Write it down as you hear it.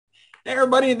Hey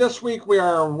everybody, this week we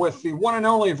are with the one and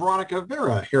only Veronica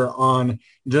Vera here on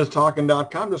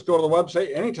justtalking.com. Just go to the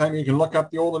website anytime. You can look up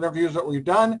the old interviews that we've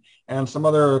done and some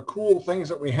other cool things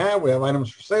that we have. We have items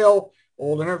for sale,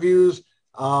 old interviews,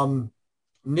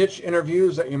 niche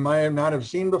interviews that you might not have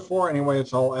seen before. Anyway,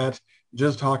 it's all at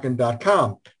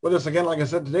justtalking.com. With us again, like I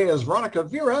said, today is Veronica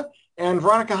Vera. And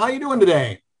Veronica, how you doing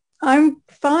today? I'm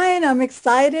fine. I'm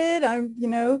excited.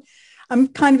 I'm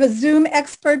kind of a Zoom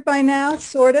expert by now,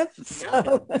 sort of. Yeah.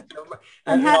 So I'm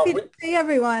And, happy to see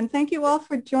everyone. Thank you all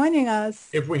for joining us.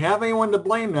 if we have anyone to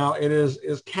blame now, it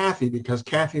is Kathy, because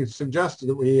Kathy suggested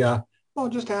that we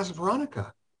just ask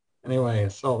Veronica. Anyway,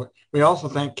 so we also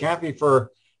thank Kathy for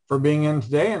being in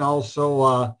today, and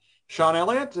also Sean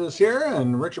Elliott is here,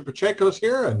 and Richard Pacheco's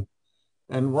here,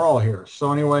 and we're all here.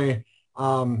 So anyway,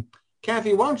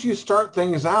 Kathy, why don't you start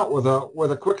things out with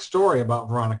a quick story about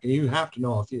Veronica? You have to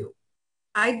know a few.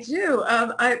 I do.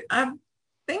 I'm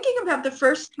thinking about the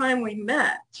first time we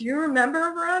met. Do you remember,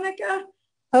 Veronica?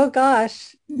 Oh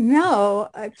gosh, no,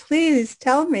 please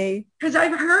tell me. Because I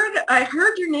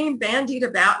heard your name bandied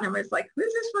about, and I was like,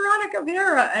 "Who's this Veronica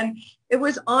Vera?" And it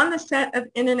was on the set of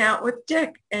In and Out with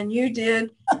Dick, and you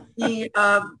did the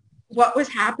what was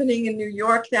happening in New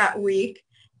York that week,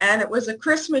 and it was a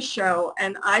Christmas show,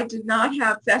 and I did not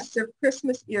have festive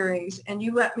Christmas earrings, and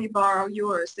you let me borrow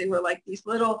yours. They were like these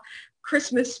little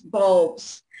Christmas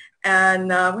bulbs.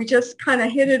 And we just kind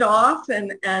of hit it off,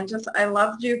 and just I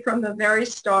loved you from the very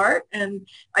start. And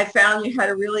I found you had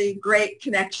a really great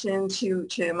connection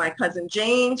to my cousin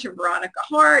Jane, to Veronica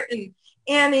Hart and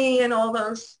Annie and all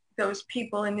those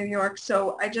people in New York.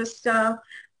 So I just thought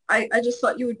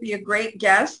you would be a great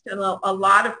guest. And a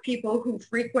lot of people who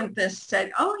frequent this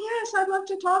said, "Oh yes, I'd love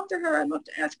to talk to her. I'd love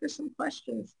to ask her some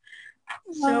questions."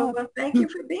 So thank you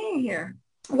for being here.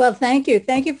 Well, thank you.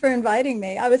 Thank you for inviting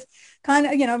me. I was kind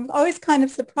of, I'm always kind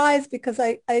of surprised because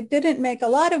I didn't make a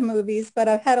lot of movies, but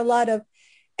I've had a lot of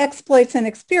exploits and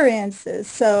experiences.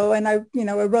 So, and I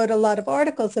wrote a lot of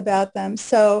articles about them.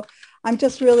 So I'm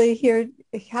just really here,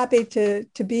 happy to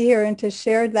be here and to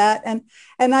share that.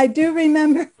 And I do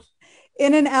remember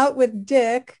In and Out with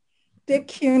Dick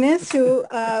Kunis, who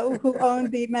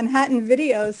owned the Manhattan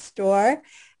Video Store.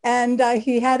 And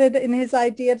he had it in his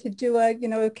idea to do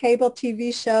a cable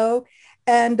TV show.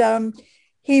 And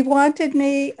he wanted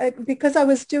me, because I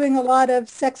was doing a lot of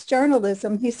sex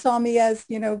journalism, he saw me as,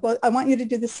 well, I want you to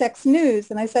do the sex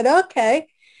news. And I said, okay.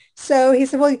 So he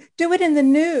said, well, do it in the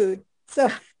nude.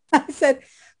 So I said,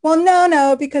 well,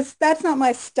 no, because that's not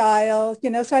my style,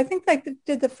 So I think I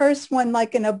did the first one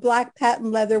like in a black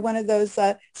patent leather, one of those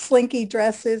slinky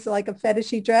dresses, like a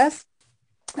fetishy dress.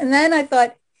 And then I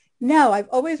thought, no, I've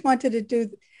always wanted to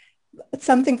do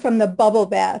something from the bubble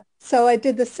bath. So I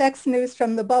did the sex news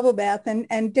from the bubble bath,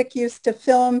 and Dick used to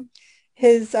film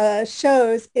his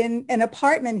shows in an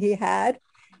apartment he had.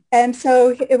 And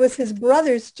so it was his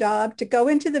brother's job to go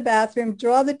into the bathroom,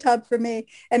 draw the tub for me,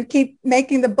 and keep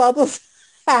making the bubbles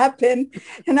happen.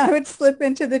 And I would slip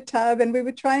into the tub, and we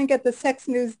would try and get the sex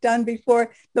news done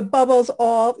before the bubbles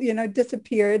all,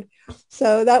 disappeared.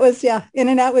 So that was, In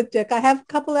and Out with Dick. I have a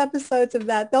couple episodes of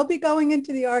that. They'll be going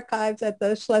into the archives at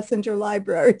the Schlesinger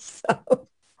Library. So.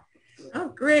 Oh,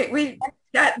 great.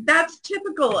 That's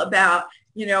typical about,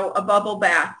 a bubble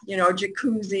bath,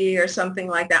 jacuzzi or something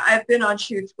like that. I've been on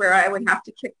shoots where I would have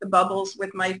to kick the bubbles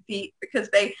with my feet because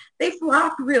they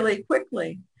flop really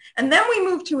quickly. And then we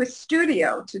moved to a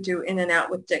studio to do In and Out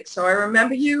with Dick. So I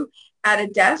remember you at a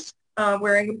desk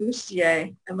wearing a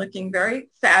bustier and looking very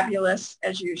fabulous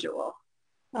as usual.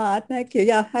 Thank you.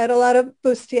 Yeah, I had a lot of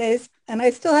bustiers, and I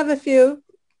still have a few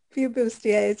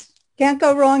bustiers. Can't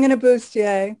go wrong in a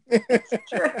bustier.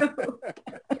 True.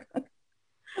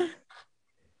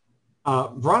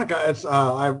 Veronica,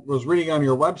 I was reading on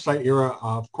your website.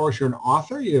 Of course, you're an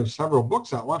author. You have several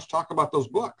books out. Let's talk about those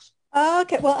books.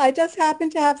 Okay, well, I just happen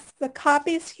to have the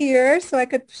copies here, so I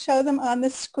could show them on the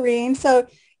screen. So,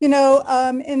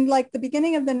 in like the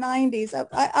beginning of the 90s,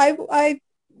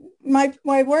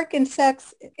 my work in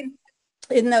sex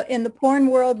in the porn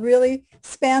world really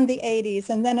spanned the 80s.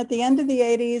 And then at the end of the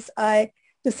 80s, I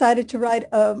decided to write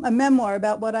a memoir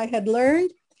about what I had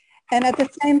learned. And at the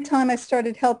same time, I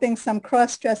started helping some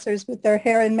cross-dressers with their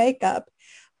hair and makeup.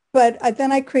 But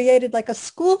then I created like a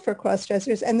school for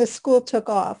cross-dressers, and the school took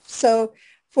off. So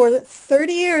for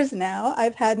 30 years now,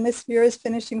 I've had Miss Vera's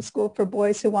Finishing School for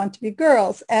Boys Who Want to Be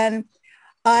Girls. And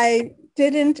I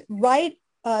didn't write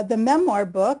the memoir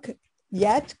book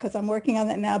yet because I'm working on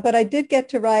that now, but I did get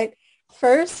to write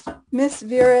first Miss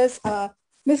Vera's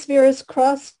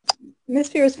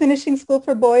Finishing School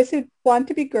for Boys Who Want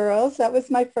to Be Girls. That was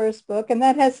my first book, and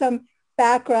that has some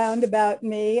background about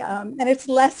me, and it's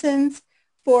lessons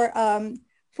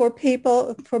for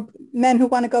people, for men who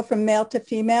want to go from male to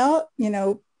female,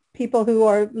 people who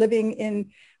are living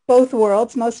in both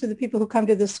worlds. Most of the people who come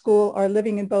to the school are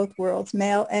living in both worlds,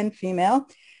 male and female.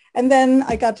 And then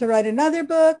I got to write another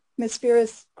book, Miss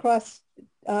Vera's Cross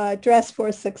Dress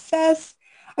for Success.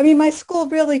 I mean, my school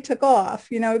really took off.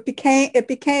 It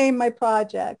became my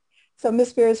project. So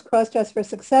Miss Vera's Cross Dress for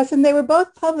Success, and they were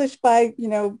both published by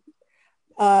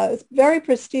very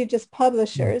prestigious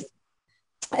publishers.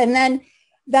 And then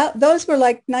those were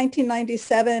like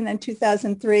 1997 and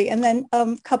 2003. And then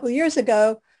a couple of years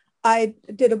ago, I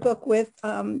did a book with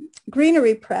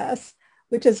Greenery Press,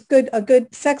 which is a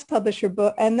good sex publisher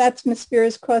book. And that's Miss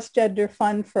Vera's Cross-Gender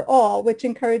Fun for All, which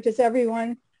encourages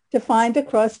everyone to find a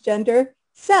cross-gender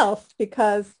self,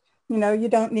 because, you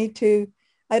don't need to,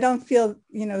 I don't feel,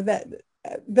 that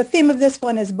the theme of this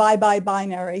one is bye-bye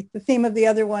binary. The theme of the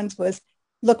other ones was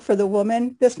look for the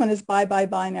woman. This one is bye-bye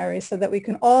binary, so that we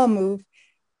can all move,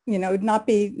 not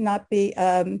be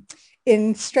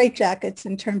in straitjackets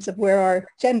in terms of where our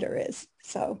gender is.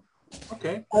 So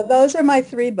okay, those are my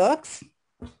 3 books.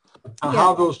 How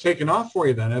have those taken off for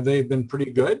you then? Have they been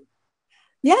pretty good?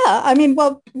 Yeah, I mean,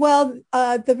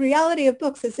 the reality of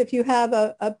books is if you have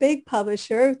a big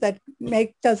publisher that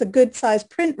does a good sized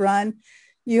print run,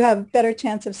 you have a better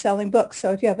chance of selling books.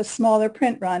 So if you have a smaller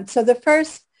print run. So the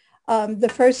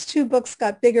first 2 books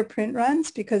got bigger print runs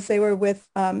because they were with,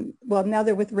 now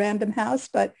they're with Random House,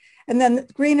 and then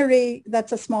Greenery,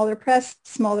 that's a smaller press,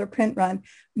 smaller print run.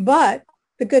 But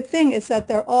the good thing is that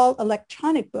they're all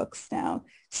electronic books now.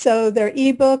 So they're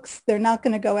ebooks. They're not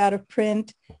going to go out of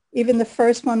print. Even the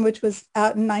first one, which was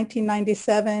out in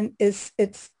 1997, it's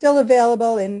still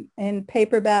available in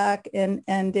paperback and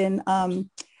in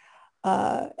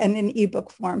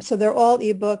ebook form. So they're all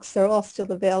ebooks. They're all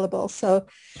still available. So,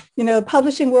 the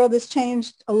publishing world has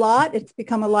changed a lot. It's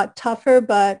become a lot tougher,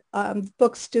 but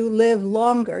books do live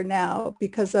longer now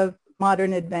because of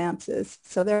modern advances.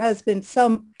 So there has been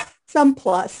some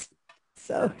plus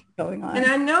going on. And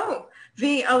I know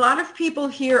a lot of people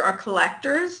here are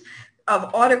collectors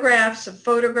of autographs, of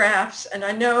photographs, and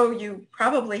I know you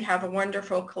probably have a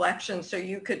wonderful collection, so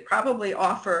you could probably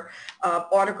offer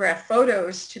autograph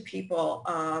photos to people,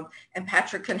 and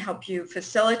Patrick can help you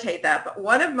facilitate that. But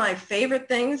one of my favorite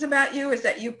things about you is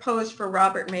that you posed for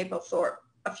Robert Mapplethorpe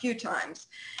a few times,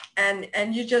 and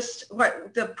you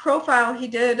the profile he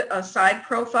did, a side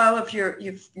profile of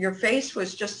your face,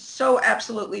 was just so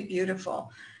absolutely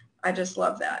beautiful. I just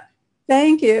love that.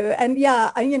 Thank you. And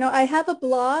yeah, I have a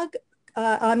blog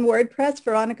on WordPress,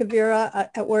 Veronica Vera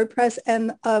at WordPress,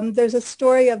 and there's a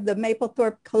story of the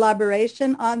Mapplethorpe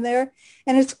collaboration on there,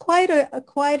 and it's quite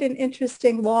an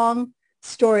interesting long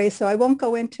story. So I won't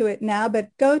go into it now, but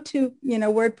go to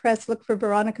WordPress, look for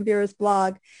Veronica Vera's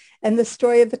blog, and the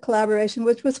story of the collaboration,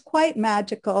 which was quite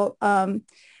magical. And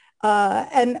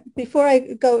before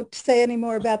I go to say any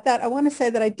more about that, I want to say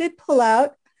that I did pull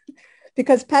out,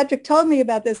 because Patrick told me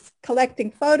about this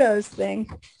collecting photos thing.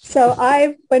 So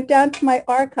I went down to my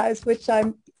archives, which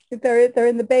they're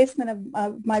in the basement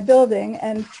of my building.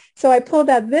 And so I pulled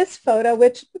out this photo,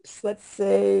 which, let's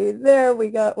see, there we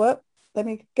go. Whoop, let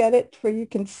me get it where you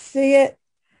can see it.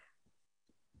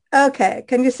 Okay,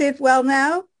 can you see it well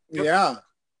now? Yeah.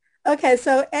 Okay,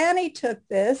 so Annie took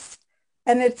this,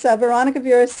 and it's Veronica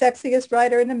Vera, Sexiest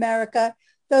Writer in America.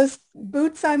 Those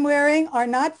boots I'm wearing are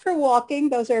not for walking.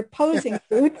 Those are posing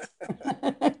boots.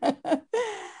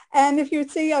 And if you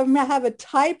see, I have a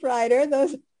typewriter.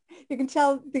 You can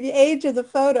tell the age of the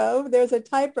photo. There's a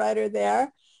typewriter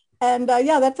there. And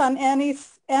that's on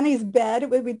Annie's bed.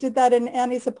 We did that in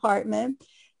Annie's apartment.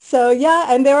 So yeah,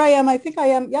 and there I am. I think I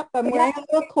am. Yep, I'm wearing a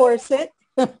little corset.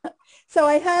 So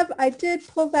I did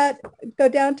pull that, go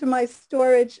down to my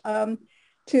storage,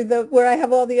 where I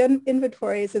have all the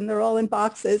inventories, and they're all in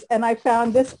boxes. And I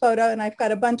found this photo, and I've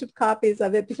got a bunch of copies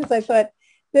of it, because I thought,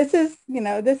 this is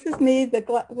me.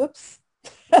 Whoops.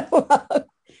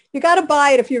 You got to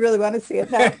buy it if you really want to see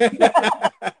it now.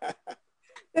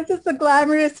 This is the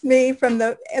glamorous me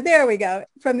there we go,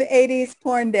 from the 80s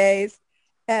porn days,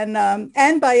 and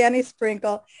by Annie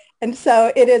Sprinkle. And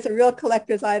so it is a real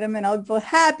collector's item, and I'll be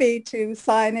happy to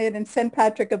sign it and send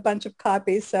Patrick a bunch of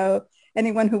copies. So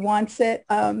anyone who wants it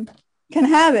can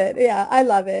have it. Yeah, I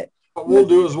love it. What we'll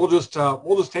do is we'll just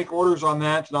take orders on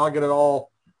that, and I'll get it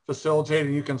all facilitated,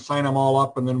 and you can sign them all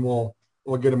up, and then we'll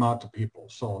get them out to people.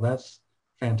 So that's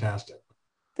fantastic.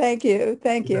 Thank you.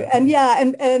 And yeah,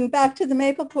 and back to the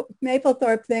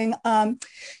Mapplethorpe thing.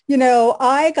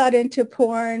 I got into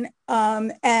porn,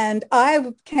 and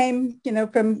I came,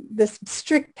 from this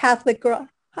strict Catholic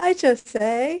Hi,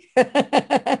 Jose.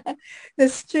 The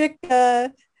strict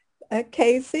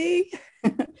Casey,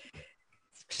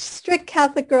 strict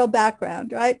Catholic girl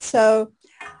background, right? So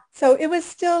it was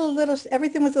still a little,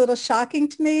 everything was a little shocking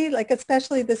to me, like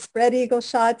especially the spread eagle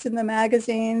shots in the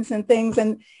magazines and things,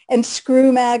 and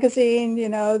Screw magazine, you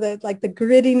know, the like the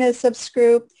grittiness of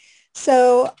Screw.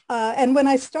 So, and when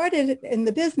I started in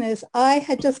the business, I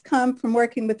had just come from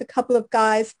working with a couple of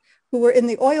guys who were in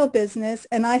the oil business,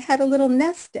 and I had a little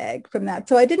nest egg from that.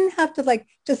 So I didn't have to like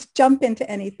just jump into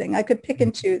anything. I could pick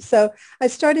and choose. So I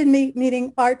started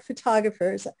meeting art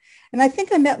photographers, and I think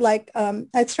I met like,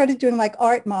 I started doing like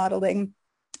art modeling,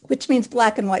 which means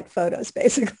black and white photos,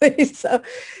 basically. So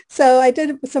I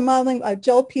did some modeling.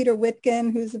 Joel Peter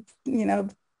Whitkin, who's a, you know,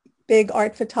 big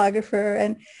art photographer,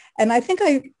 and I think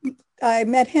I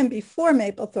met him before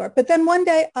Maplethorpe. But then one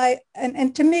day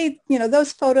and to me, you know,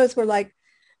 those photos were like,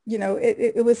 you know,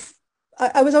 it was,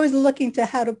 I was always looking to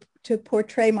how to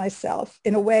portray myself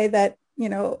in a way that, you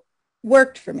know,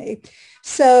 worked for me.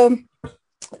 So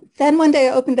then one day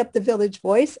I opened up the Village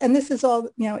Voice, and this is all,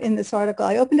 you know, in this article.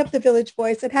 I opened up the Village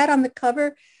Voice. It had on the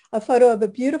cover a photo of a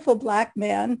beautiful black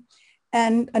man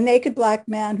and a naked black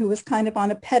man who was kind of on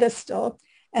a pedestal.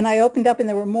 And I opened up and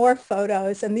there were more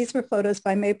photos, and these were photos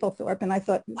by Maplethorpe. And I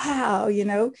thought, wow, you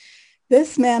know,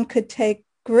 this man could take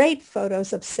great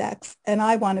photos of sex and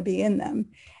I want to be in them.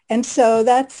 And so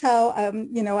that's how,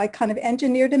 you know, I kind of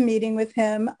engineered a meeting with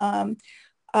him.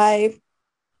 I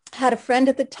had a friend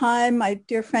at the time, my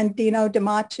dear friend Dino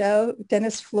DiMacho,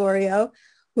 Dennis Florio,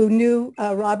 who knew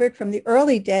Robert from the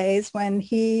early days when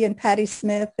he and Patti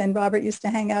Smith and Robert used to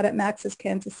hang out at Max's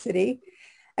Kansas City.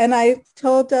 And I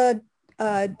told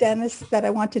Dennis that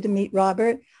I wanted to meet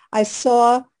Robert. I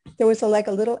saw there was like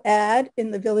a little ad in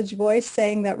the Village Voice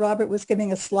saying that Robert was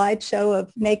giving a slideshow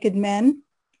of naked men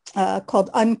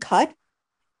called Uncut.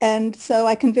 And so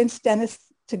I convinced Dennis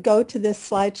to go to this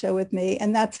slideshow with me.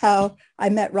 And that's how I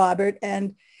met Robert.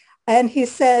 And he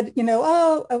said, you know,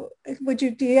 oh,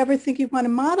 do you ever think you want to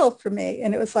model for me?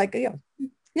 And it was like,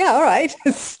 yeah, all right.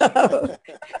 So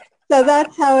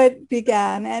that's how it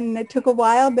began. And it took a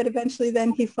while, but eventually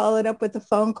then he followed up with a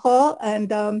phone call.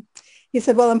 And he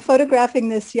said, well, I'm photographing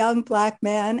this young black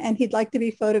man and he'd like to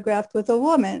be photographed with a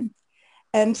woman.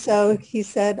 And so he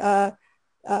said,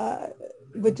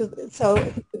 would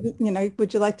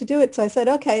you like to do it? So I said,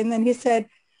 okay. And then he said,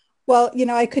 well, you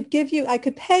know, I could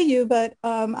pay you, but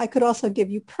I could also give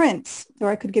you prints,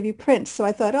 or I could give you prints. So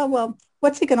I thought, oh, well,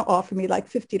 what's he going to offer me, like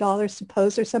 $50 to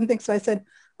pose or something? So I said,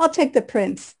 I'll take the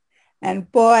prints. And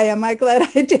boy, am I glad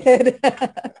I did.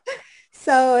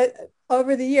 So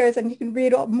over the years, and you can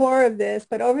read more of this,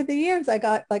 but over the years, I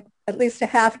got like at least a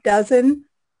half dozen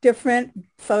different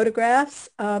photographs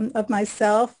of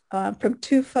myself from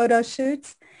 2 photo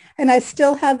shoots. And I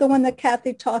still have the one that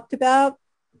Kathy talked about,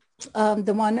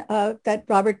 the one that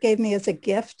Robert gave me as a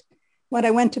gift. When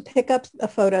I went to pick up the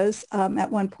photos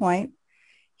at one point,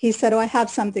 he said, oh, I have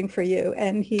something for you.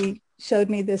 And he showed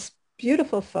me this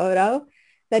beautiful photo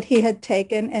that he had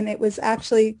taken. And it was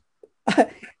actually,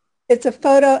 it's a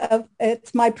photo of,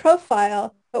 it's my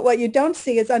profile, but what you don't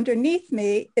see is underneath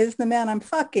me is the man I'm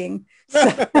fucking. So,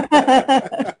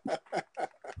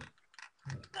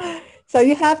 so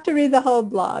you have to read the whole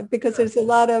blog because there's a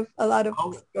lot of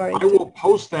story. I will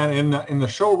post that in the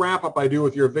show wrap up I do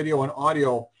with your video and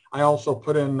audio. I also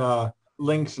put in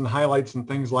links and highlights and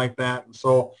things like that. And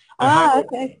so I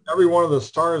highlight every one of the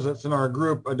stars that's in our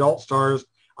group, adult stars.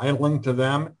 I link to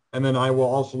them, and then I will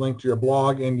also link to your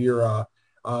blog and your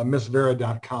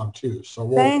missvera.com too. So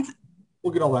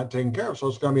we'll get all that taken care of. So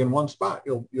it's going to be in one spot.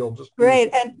 You'll just great.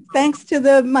 And thanks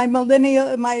to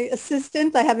my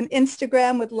assistant, I have an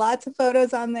Instagram with lots of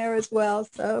photos on there as well.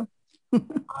 So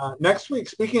next week,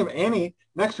 speaking of Annie,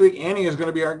 next week Annie is going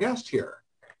to be our guest here,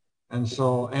 and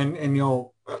so and you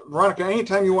know, Veronica,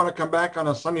 anytime you want to come back on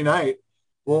a Sunday night,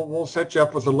 we'll set you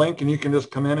up with a link, and you can just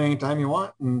come in anytime you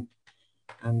want.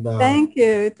 And thank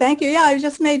you. Yeah, I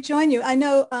just may join you. I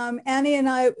know Annie and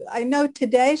I know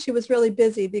today she was really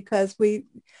busy because we're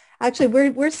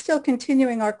still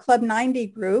continuing our Club 90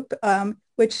 group,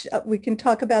 which we can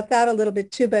talk about that a little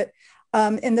bit too. But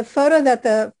in the photo that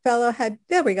the fellow had,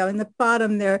 there we go, in the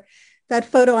bottom there, that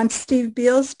photo on Steve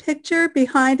Beal's picture,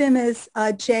 behind him is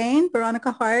Jane,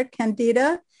 Veronica Hart,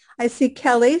 Candida. I see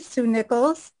Kelly, Sue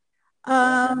Nichols.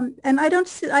 And I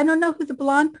don't know who the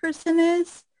blonde person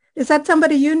is. Is that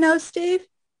somebody you know, Steve?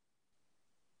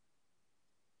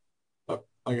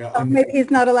 Maybe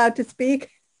he's not allowed to speak.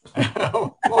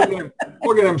 we'll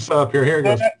get him set up here. Here he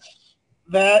goes.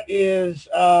 That is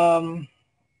our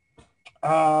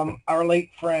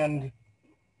late friend.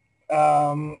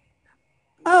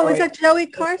 Oh, Oh, is wait. that Joey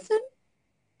Carson?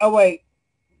 Oh, wait.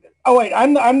 Oh, wait.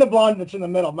 I'm the blonde that's in the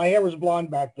middle. My hair was blonde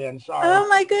back then. Sorry. Oh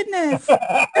my goodness.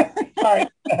 Sorry.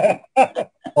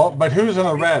 Oh, but who's in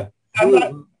the red? I'm Who is?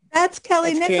 not. That's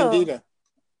Kelly That's Nichols. Candida.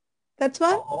 That's Oh,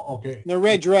 what? oh, okay. The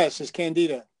red dress is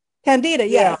Candida. Candida,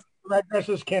 Yeah. yes. Red dress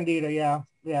is Candida. Yeah.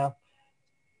 Yeah.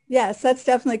 Yes, that's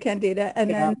definitely Candida.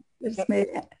 And Yeah. then there's me.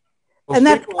 Well, And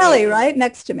that's speaking Kelly, of, right?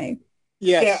 Next to me.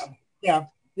 Yes. Yeah.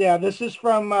 Yeah. This is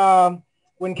from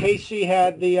when Casey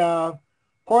had the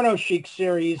Porno Chic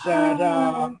series at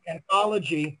Ah,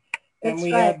 Anthology, and that's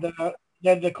we right.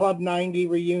 had the Club 90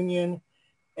 reunion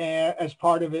as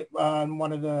part of it on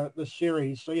one of the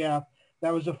series. So yeah,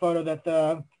 that was a photo that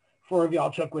the four of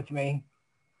y'all took with me.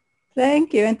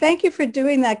 Thank you. And thank you for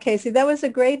doing that, Casey. That was a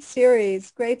great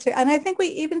series. Great. And I think we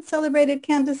even celebrated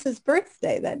Candace's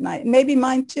birthday that night. Maybe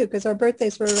mine too, because our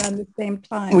birthdays were around the same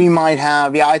time. We might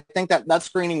have. Yeah, I think that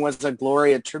screening was a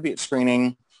Gloria tribute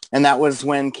screening. And that was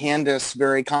when Candace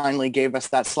very kindly gave us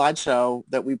that slideshow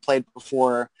that we played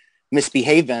before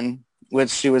Misbehavin', which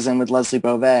she was in with Leslie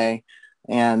Beauvais.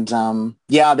 And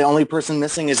yeah, the only person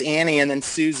missing is Annie, and then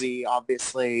Susie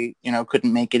obviously,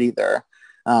 couldn't make it either.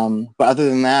 But other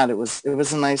than that, it was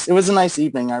a nice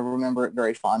evening. I remember it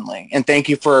very fondly. And thank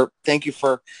you for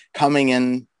coming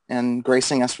in and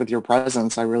gracing us with your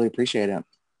presence. I really appreciate it.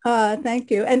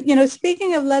 Thank you. And,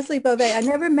 speaking of Leslie Beauvais, I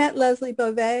never met Leslie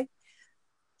Beauvais.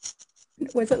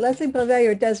 Was it Leslie Beauvais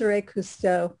or Desiree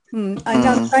Cousteau? I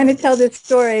know I'm trying to tell this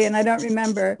story and I don't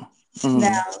remember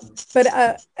now. But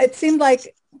it seemed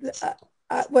like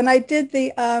when I did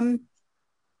I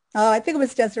think it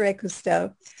was Desiree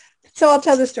Cousteau. So I'll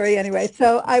tell the story anyway.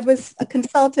 So I was a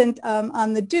consultant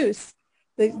on The Deuce,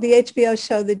 the HBO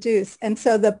show The Deuce. And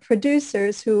so the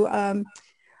producers who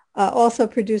also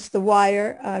produced The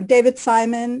Wire, David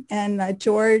Simon and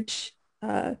George,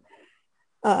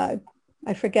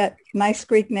 I forget, nice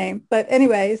Greek name. But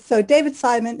anyway, so David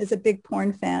Simon is a big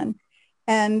porn fan.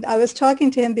 And I was talking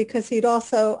to him because he'd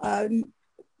also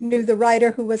knew the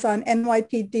writer who was on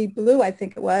NYPD Blue, I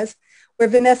think it was, where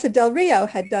Vanessa Del Rio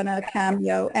had done a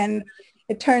cameo. And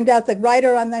it turned out the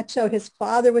writer on that show, his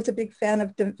father was a big fan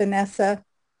of Vanessa.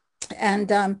 And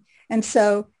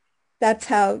so that's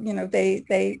how,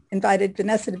 they invited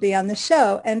Vanessa to be on the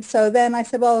show. And so then I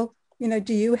said, well,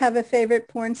 do you have a favorite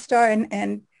porn star?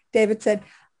 And David said,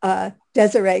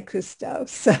 Desiree Cousteau.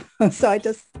 So I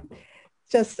just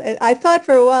I thought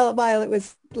for a while it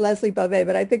was Leslie Beauvais,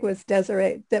 but I think it was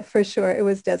Desiree, that for sure it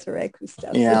was Desiree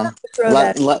Cousteau. Yeah,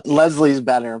 So Leslie's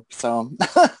better. So,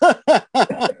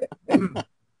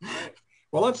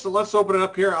 well, let's open it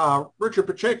up here. Richard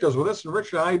Pacheco's with us, and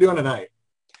Richard, how are you doing tonight?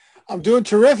 I'm doing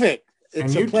terrific.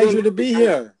 It's a pleasure to be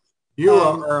here. You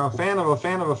are a fan of a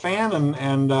fan of a fan,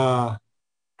 and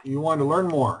you want to learn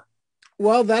more.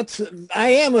 Well, I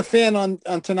am a fan on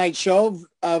tonight's show.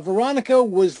 Veronica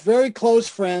was very close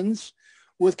friends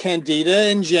with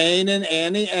Candida and Jane and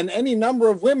Annie and any number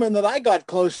of women that I got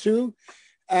close to,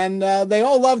 and they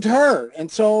all loved her.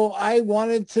 And so I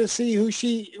wanted to see who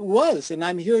she was, and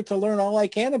I'm here to learn all I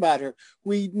can about her.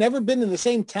 We'd never been in the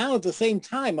same town at the same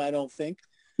time, I don't think.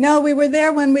 No, we were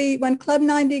there when Club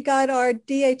 90 got our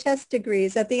DHS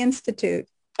degrees at the Institute.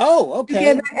 Oh,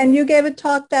 okay. You gave a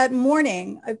talk that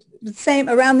morning,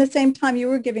 around the same time you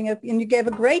were giving it, and you gave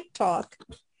a great talk.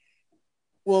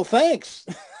 Well, thanks.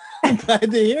 I'm glad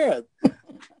to hear it.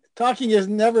 Talking has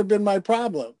never been my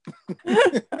problem.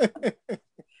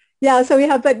 Yeah, so we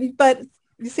have, but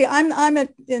you see, I'm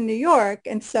in New York,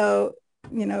 and so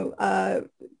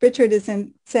Richard is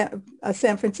in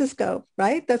San Francisco,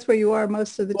 right? That's where you are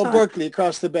most of the time. Berkeley,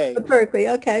 across the bay. Berkeley,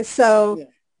 okay. So. Yeah.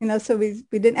 So we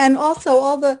did. And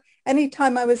also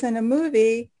anytime I was in a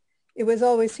movie, it was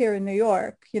always here in New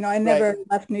York. I never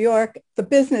left New York. The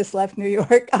business left New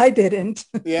York. I didn't.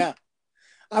 Yeah.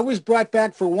 I was brought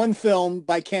back for one film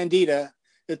by Candida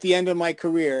at the end of my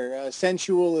career,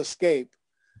 Sensuous Escape,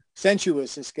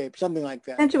 something like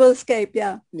that. Sensual Escape,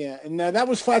 yeah. Yeah. And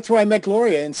that's where I met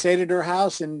Gloria and stayed at her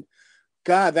house. And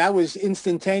God, that was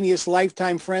instantaneous,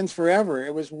 lifetime friends forever.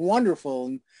 It was wonderful.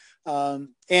 And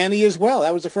Annie as well.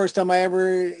 That was the first time I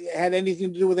ever had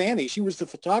anything to do with Annie. She was the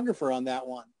photographer on that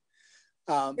one.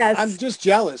 Yes. I'm just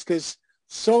jealous because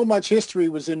so much history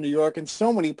was in New York and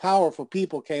so many powerful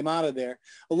people came out of there.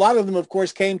 A lot of them, of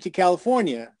course, came to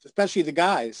California, especially the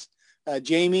guys,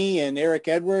 Jamie and Eric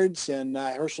Edwards and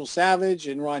Herschel Savage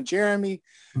and Ron Jeremy.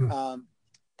 And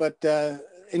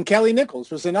Kelly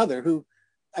Nichols was another who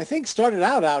I think started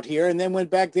out here and then went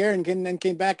back there and then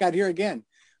came back out here again.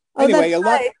 Anyway,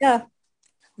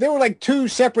 there were like two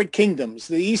separate kingdoms,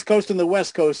 the East Coast and the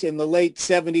West Coast in the late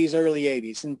 70s, early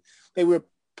 80s. And they were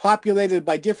populated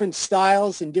by different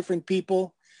styles and different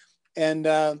people. And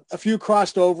a few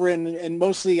crossed over, and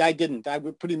mostly I didn't. I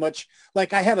would pretty much,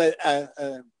 like, I had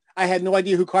no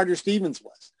idea who Carter Stevens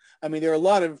was. I mean, there are a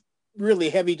lot of really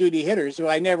heavy duty hitters who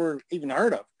I never even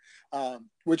heard of,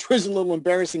 which was a little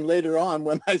embarrassing later on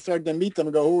when I started to meet them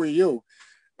and go, who are you?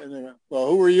 And they went, well,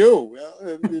 who are you? Well,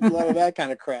 a lot of that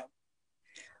kind of crap.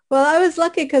 Well, I was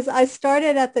lucky because I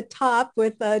started at the top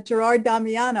with Gerard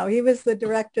Damiano. He was the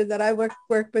director that I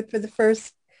worked with for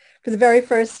the very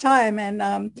first time.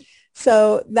 And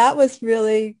so that was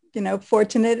really,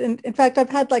 fortunate. And in fact, I've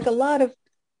had like a lot of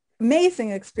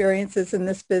amazing experiences in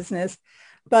this business.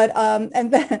 But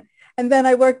and then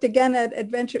I worked again at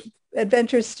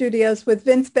Adventure Studios with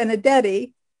Vince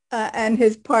Benedetti and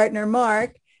his partner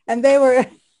Mark, and they were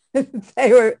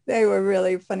they were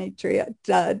really a funny trio,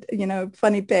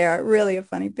 funny pair, really a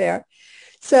funny pair.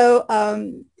 So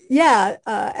and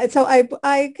so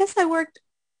I guess I worked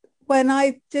when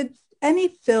I did any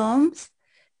films.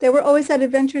 They were always at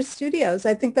Adventure Studios.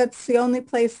 I think that's the only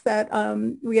place that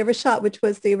we ever shot, which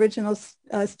was the original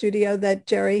studio that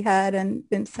Jerry had and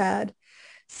Vince had.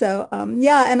 So,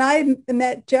 and I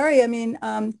met Jerry. I mean,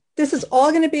 this is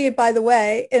all going to be, by the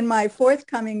way, in my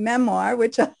forthcoming memoir,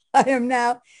 which I am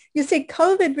now. You see,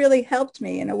 COVID really helped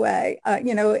me in a way.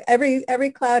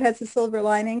 Every cloud has a silver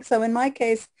lining. So in my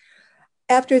case,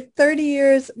 after 30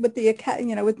 years with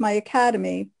with my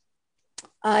academy,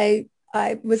 I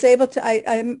was able to,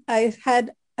 I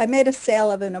made a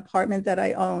sale of an apartment that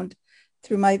I owned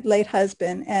through my late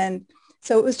husband. And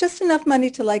so it was just enough money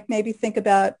to like maybe think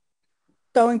about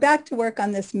going back to work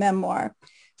on this memoir.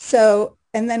 So,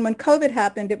 and then when COVID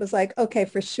happened, it was like, okay,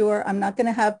 for sure, I'm not going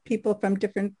to have people from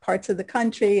different parts of the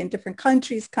country and different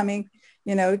countries coming,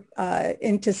 in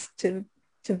to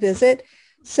visit.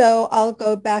 So I'll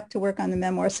go back to work on the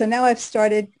memoir. So now I've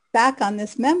started back on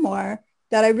this memoir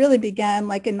that I really began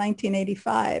like in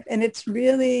 1985. And it's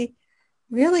really,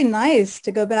 really nice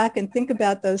to go back and think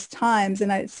about those times.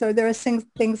 And so there are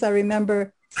things I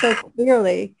remember so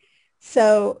clearly.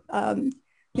 So, I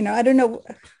don't know,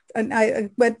 and I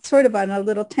went sort of on a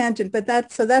little tangent, but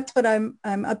that's what I'm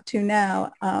up to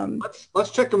now.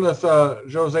 Let's check in with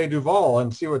Jose Duval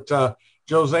and see what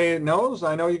Jose knows.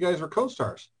 I know you guys were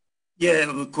co-stars.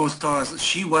 Yeah, co-stars.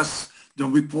 She was the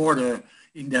reporter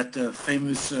in that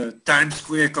famous Times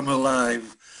Square Come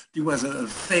Alive. It was a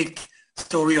fake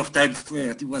story of Times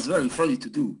Square. It was very funny to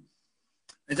do.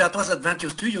 And that was Adventure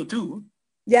Studio too.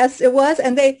 Yes, it was.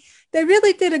 And they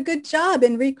really did a good job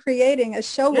in recreating a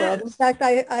show world. Yes. In fact,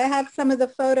 I have some of the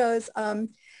photos, that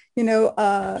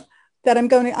I'm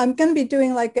going to be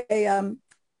doing like a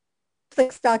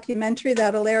Netflix documentary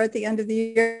that'll air at the end of the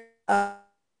year. So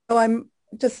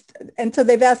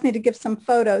they've asked me to give some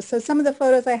photos. So some of the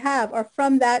photos I have are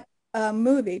from that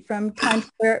movie, from Times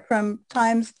Square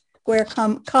Comes,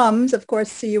 of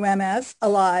course, CUMS,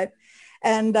 Alive.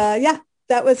 And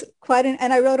that was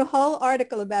and I wrote a whole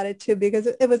article about it too, because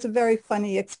it was a very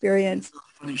funny experience.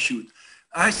 Funny shoot.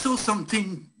 I saw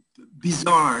something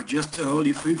bizarre just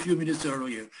a few minutes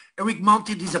earlier. Eric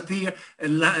Monti disappeared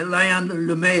and Lion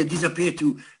LeMay disappeared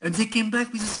too. And they came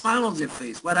back with a smile on their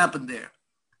face. What happened there?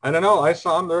 I don't know. I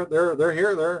saw them. They're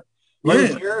here.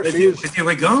 They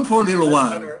were gone for a little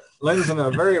while. Lynn's in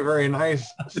a very, very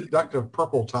nice, seductive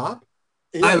purple top.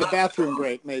 Yeah, the bathroom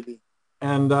break, maybe.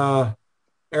 And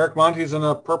Eric Monti's in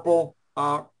a purple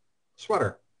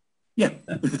sweater. Yeah.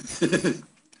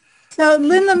 So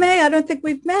Lynn LeMay, I don't think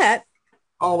we've met.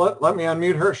 Oh, let me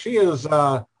unmute her. She is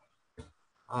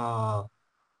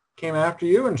came after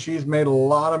you, and she's made a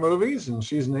lot of movies, and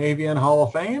she's in the AVN Hall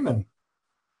of Fame. And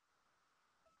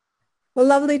well,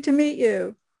 lovely to meet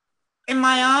you. Am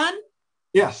I on?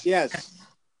 Yes. Yes.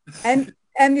 And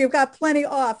you've got plenty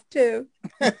off too.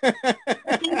 I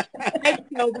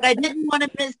know, but I didn't want to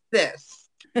miss this.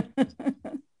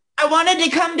 I wanted to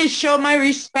come to show my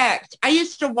respect. I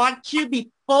used to watch you before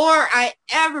I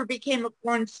ever became a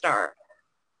porn star.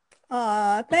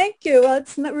 Thank you. Well,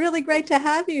 it's really great to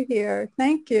have you here.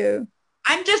 Thank you.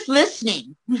 I'm just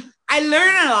listening. I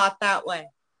learn a lot that way.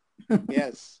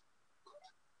 Yes.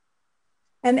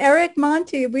 And Eric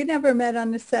Monti, we never met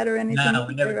on the set or anything. No,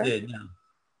 we never did, no.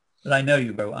 But I know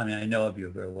you very well. I mean, I know of you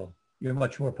very well. You're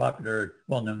much more popular,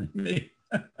 well-known than me.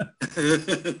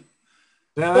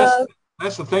 Yeah,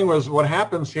 that's the thing. Was what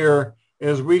happens here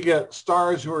is we get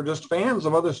stars who are just fans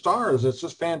of other stars. It's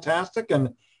just fantastic.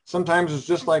 And sometimes it's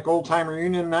just like old time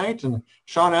reunion night. And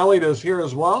Sean Elliott is here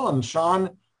as well. And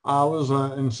Sean was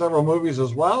in several movies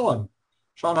as well. And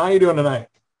Sean, how you doing tonight?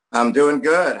 I'm doing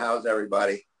good. How's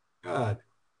everybody? Good.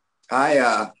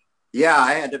 I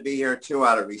had to be here too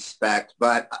out of respect,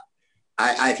 but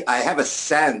I have a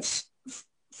sense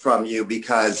from you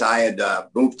because I had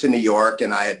moved to New York,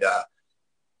 and I had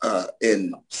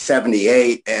in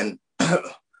 78 and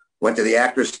went to the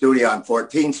Actors Studio on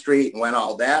 14th Street and went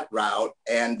all that route.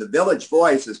 And the Village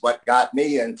Voice is what got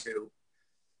me into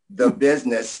the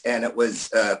business. And it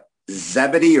was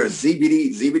Zebedee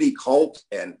Colt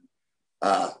and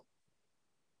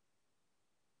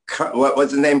what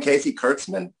was his name, Casey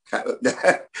Kurtzman?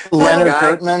 Leonard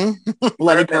Kurtzman.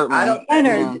 Leonard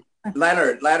Kurtzman.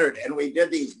 Leonard. And we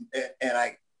did these, and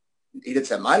I needed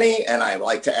some money, and I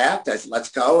like to act. I said, let's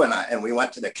go. And we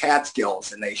went to the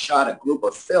Catskills, and they shot a group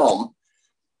of film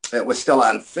that was still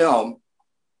on film.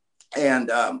 And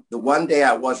the one day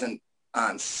I wasn't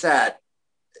on set,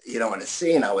 you know, in a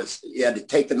scene, you had to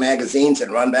take the magazines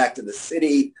and run back to the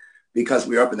city because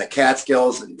we were up in the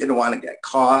Catskills and didn't want to get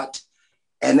caught.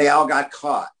 And they all got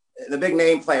caught. The big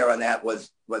name player on that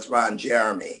was Ron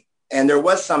Jeremy. And there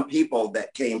was some people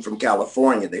that came from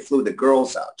California. They flew the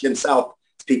girls out. Jim South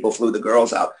people flew the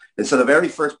girls out. And so the very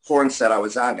first porn set I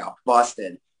was on got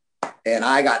busted. And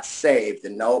I got saved.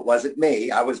 And no, it wasn't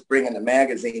me. I was bringing the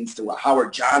magazines to a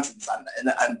Howard Johnson's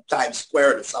on Times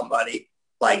Square to somebody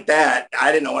like that.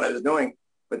 I didn't know what I was doing.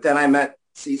 But then I met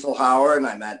Cecil Howard and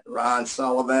I met Ron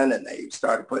Sullivan, and they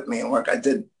started putting me in work. I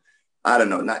did, I don't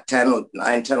know, not 10,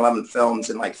 11 films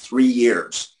in like 3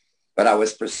 years. But I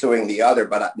was pursuing the other.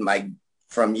 But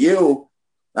from you,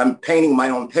 I'm painting my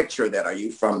own picture. That are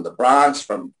you from the Bronx,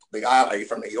 from the Isle? Are you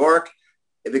from New York?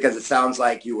 Because it sounds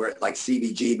like you were at like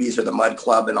CBGB's or the Mud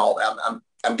Club and all that.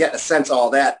 I'm getting a sense of all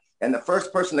that. And the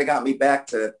first person that got me back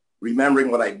to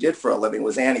remembering what I did for a living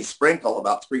was Annie Sprinkle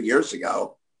about 3 years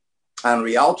ago on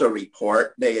Rialto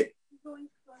Report. They had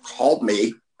called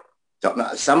me.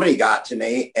 Somebody got to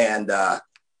me, and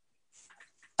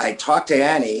I talked to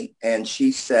Annie, and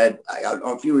she said, I don't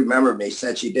know if you remember me,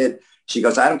 said she did. She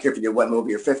goes, I don't care if you did one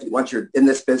movie or 50. Once you're in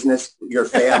this business, you're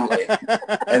family.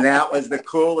 And that was the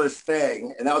coolest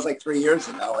thing. And that was like 3 years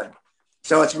ago. And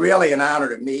so it's really an honor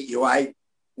to meet you. I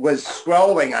was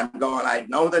scrolling. I'm going, I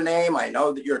know the name. I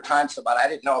know that you're Constable, but I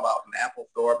didn't know about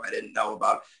Mapplethorpe. I didn't know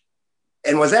about.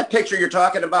 And was that picture you're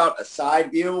talking about a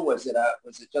side view? Was it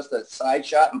just a side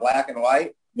shot in black and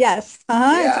white? Yes.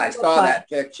 Yeah, I saw that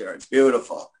picture. It's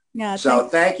beautiful. Yeah. So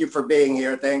thank you for being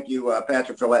here. Thank you,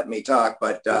 Patrick, for letting me talk.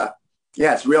 But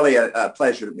yeah, it's really a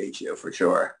pleasure to meet you for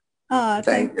sure.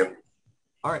 Thank you.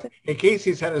 All right. Hey,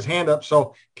 Casey's had his hand up.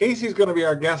 So Casey's going to be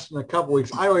our guest in a couple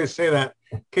weeks. I always say that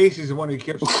Casey's the one who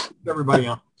keeps everybody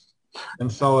on. And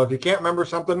so if you can't remember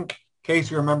something,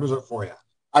 Casey remembers it for you.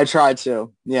 I tried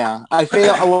to. Yeah. I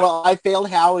failed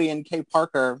Howie and Kay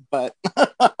Parker, but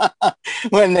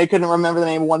when they couldn't remember the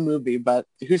name of one movie, but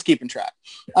who's keeping track?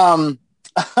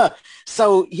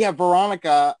 So yeah,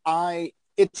 Veronica,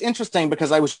 it's interesting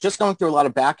because I was just going through a lot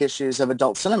of back issues of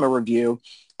Adult Cinema Review,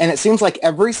 and it seems like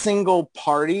every single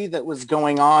party that was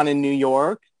going on in New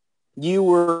York, you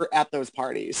were at those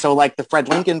parties. So like the Fred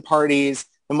Lincoln parties,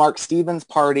 the Mark Stevens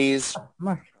parties,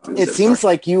 it seems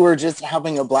like you were just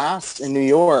having a blast in New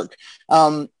York.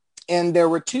 And there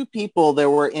were two people that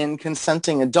were in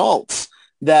Consenting Adults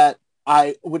that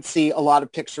I would see a lot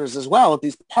of pictures as well at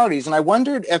these parties. And I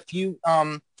wondered if you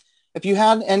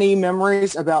had any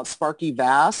memories about Sparky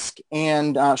Vask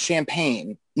and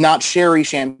Champagne, not Sherry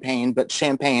Champagne, but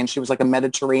Champagne. She was like a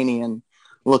Mediterranean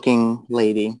looking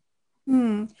lady.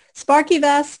 Sparky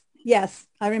Vask. Yes,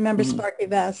 I remember Sparky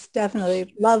Vask.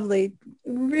 Definitely lovely,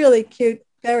 really cute,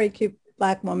 very cute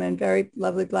black woman, very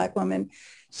lovely black woman.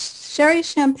 Sherry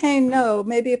Champagne, no.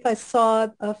 Maybe if I saw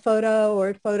a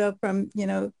photo from,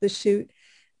 the shoot,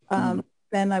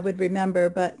 then I would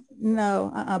remember, but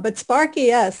no. But Sparky,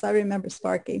 yes, I remember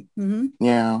Sparky. Mm-hmm.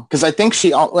 Yeah, because I think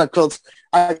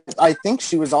I think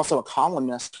she was also a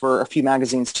columnist for a few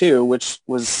magazines too, which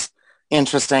was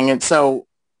interesting. And so,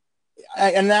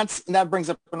 that brings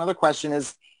up another question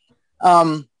is,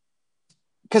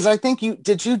 because I think you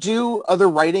do other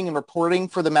writing and reporting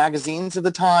for the magazines at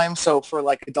the time. So for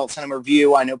like Adult Cinema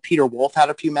Review, I know Peter Wolf had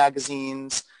a few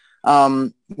magazines.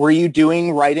 Were you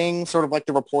doing writing sort of like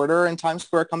the reporter in Times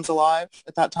Square Comes Alive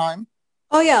at that time?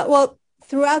 Oh yeah. Well,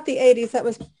 throughout the 80s, that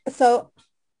was, so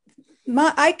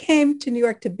I came to New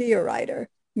York to be a writer,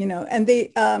 and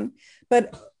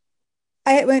but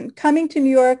coming to New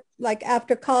York, like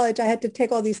after college, I had to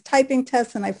take all these typing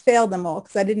tests and I failed them all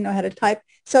because I didn't know how to type.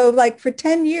 So like for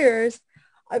 10 years,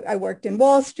 I worked in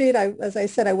Wall Street. As I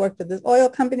said, I worked with the oil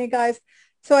company guys.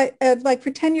 So I like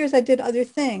for 10 years, I did other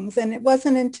things. And it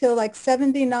wasn't until like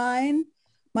 79,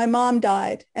 my mom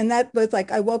died. And that was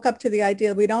like, I woke up to the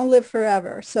idea we don't live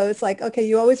forever. So it's like, okay,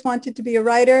 you always wanted to be a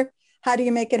writer. How do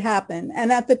you make it happen?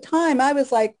 And at the time I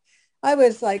was like, I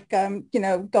was like, going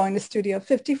to Studio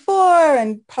 54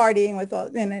 and partying with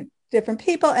different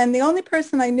people. And the only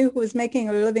person I knew who was making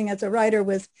a living as a writer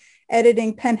was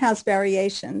editing Penthouse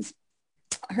Variations.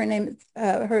 Her name,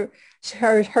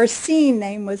 her scene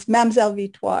name was Mademoiselle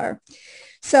Vitoire.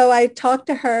 So I talked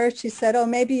to her. She said, oh,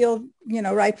 maybe you'll,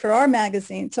 write for our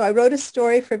magazine. So I wrote a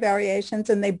story for Variations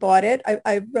and they bought it.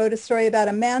 I wrote a story about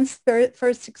a man's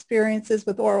first experiences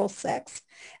with oral sex.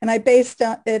 And I based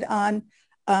it on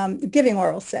giving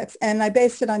oral sex. And I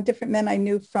based it on different men I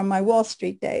knew from my Wall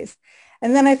Street days.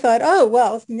 And then I thought, oh,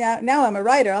 well, now I'm a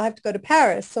writer. I'll have to go to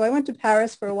Paris. So I went to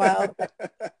Paris for a while,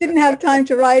 didn't have time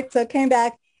to write. So I came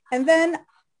back. And then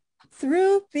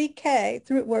through VK,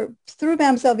 through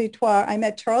Mademoiselle Vitoire, I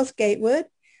met Charles Gatewood.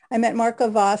 I met Marco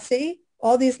Vassi.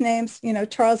 All these names,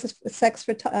 Charles is a sex,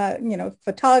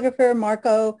 photographer,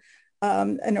 Marco,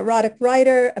 an erotic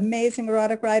writer, amazing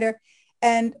erotic writer.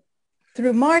 And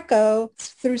through Marco,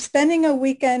 through spending a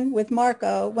weekend with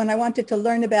Marco, when I wanted to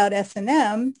learn about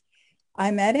S&M,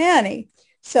 I met Annie.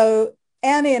 So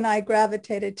Annie and I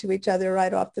gravitated to each other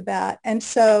right off the bat. And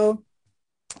so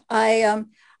I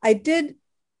did,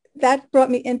 that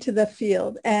brought me into the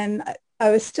field. And I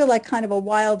was still like kind of a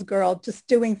wild girl, just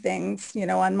doing things,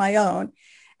 on my own.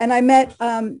 And I met,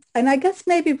 and I guess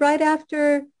maybe right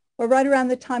after or right around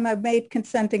the time I made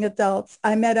Consenting Adults,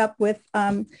 I met up with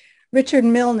Richard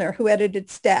Milner, who edited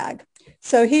Stag.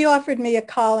 So he offered me a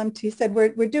column. He said,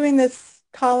 we're doing this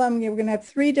column. We're going to have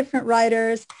 3 different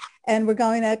writers, and we're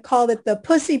going to call it the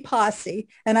Pussy Posse.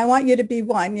 And I want you to be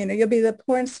one. You'll be the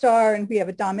porn star, and we have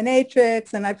a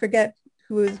dominatrix. And I forget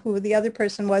who the other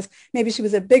person was. Maybe she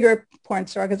was a bigger porn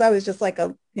star because I was just like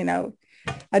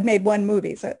I'd made one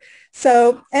movie.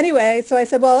 So anyway, so I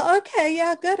said, well, okay,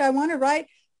 yeah, good. I want to write,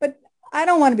 but I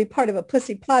don't want to be part of a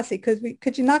Pussy Posse.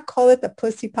 Could you not call it the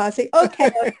Pussy Posse?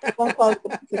 Okay, I won't call it the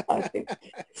Pussy Posse.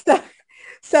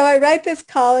 So I write this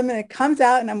column and it comes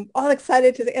out and I'm all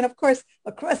excited and of course,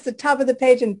 across the top of the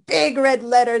page in big red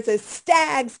letters is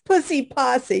Stag's Pussy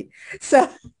Posse. So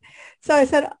I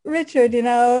said, Richard,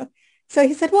 so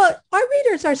he said, well, our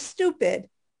readers are stupid.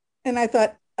 And I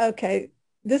thought, okay,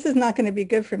 this is not going to be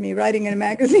good for me writing in a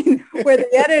magazine where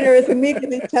the editor is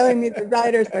immediately telling me the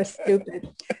writers are stupid.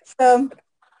 So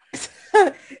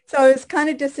I was kind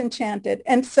of disenchanted.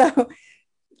 And so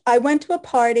I went to a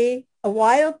party, a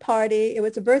wild party. It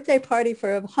was a birthday party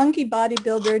for a hunky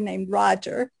bodybuilder named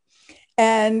Roger.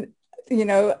 And,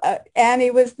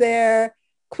 Annie was there.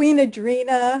 Queen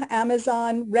Adrena,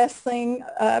 Amazon wrestling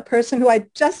person who I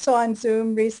just saw on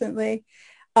Zoom recently.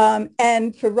 And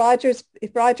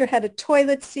if Roger had a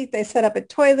toilet seat, they set up a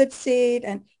toilet seat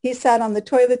and he sat on the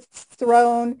toilet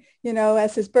throne,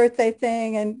 as his birthday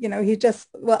thing. And,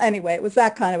 anyway, it was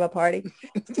that kind of a party.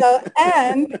 So,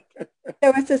 and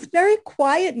there was this very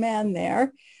quiet man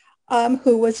there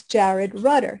who was Jared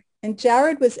Rutter. And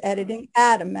Jared was editing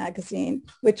Adam magazine,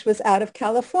 which was out of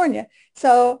California.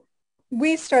 So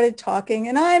we started talking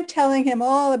and I'm telling him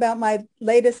all about my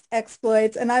latest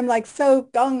exploits. And I'm like so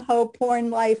gung-ho porn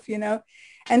life,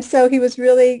 And so he was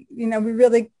really, we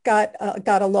really got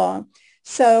along.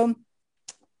 So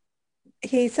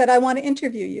he said, I want to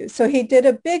interview you. So he did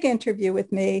a big interview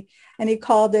with me and he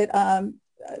called it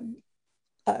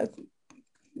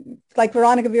like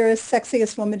Veronica Vera's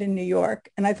Sexiest Woman in New York.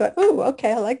 And I thought, oh,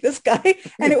 okay, I like this guy.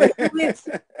 And it was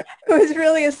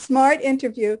really a smart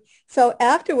interview. So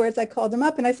afterwards, I called him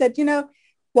up and I said,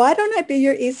 why don't I be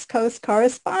your East Coast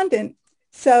correspondent?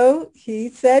 So he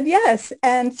said yes.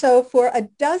 And so for a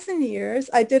dozen years,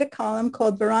 I did a column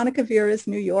called Veronica Vera's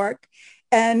New York.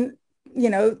 And,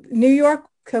 New York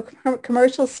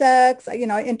commercial sex,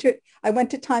 I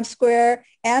went to Times Square.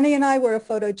 Annie and I were a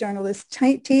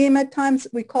photojournalist team at times.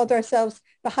 We called ourselves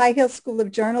the High Heel School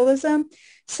of Journalism.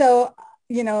 So,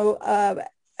 and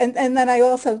then I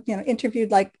also,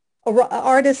 interviewed like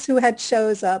artists who had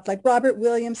shows up, like Robert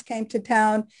Williams came to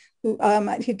town, who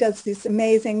he does these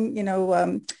amazing,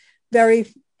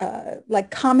 very like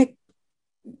comic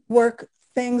work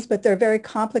things, but they're very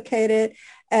complicated.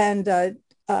 And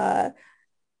I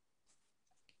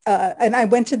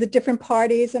went to the different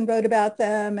parties and wrote about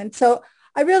them. And so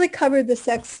I really covered the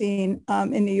sex scene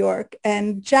in New York.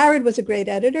 And Jared was a great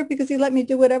editor because he let me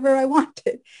do whatever I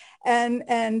wanted. And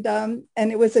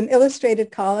it was an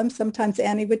illustrated column. Sometimes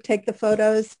Annie would take the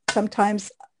photos.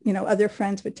 Sometimes, other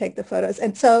friends would take the photos.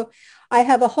 And so I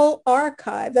have a whole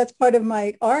archive. That's part of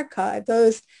my archive,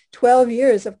 those 12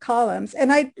 years of columns.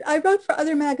 And I wrote for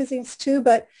other magazines too,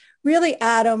 but really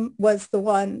Adam was the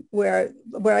one where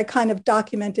I kind of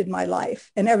documented my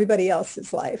life and everybody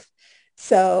else's life.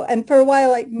 So, and for a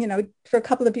while, for a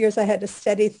couple of years, I had a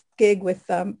steady gig with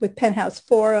Penthouse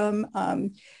Forum.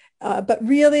 but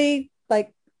really,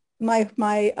 like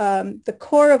the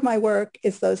core of my work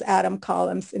is those atom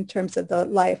columns in terms of the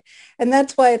life. And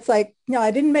that's why it's like,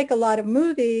 I didn't make a lot of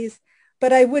movies,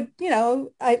 but I would,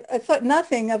 I thought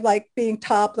nothing of like being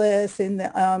topless in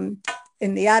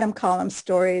the atom column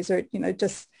stories, or,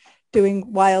 just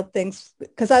doing wild things,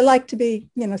 because I like to be,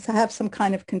 to have some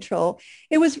kind of control.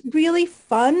 It was really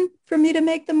fun for me to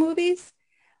make the movies.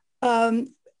 But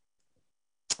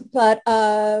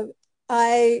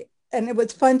and it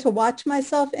was fun to watch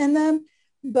myself in them.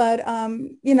 But,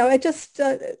 it just,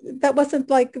 that wasn't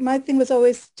like, my thing was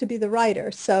always to be the writer.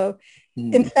 So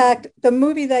in fact, the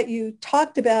movie that you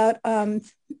talked about,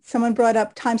 someone brought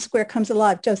up Times Square Comes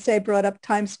Alive. Jose brought up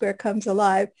Times Square Comes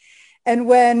Alive. And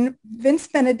when Vince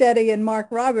Benedetti and Mark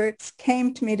Roberts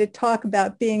came to me to talk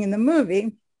about being in the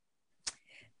movie,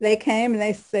 they came and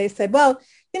they said, well,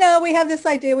 we have this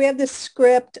idea, we have this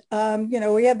script,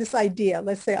 we have this idea,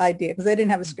 let's say idea, because they didn't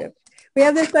have a script. We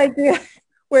have this idea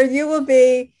where you will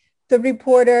be the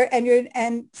reporter,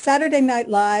 and Saturday Night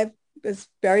Live was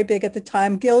very big at the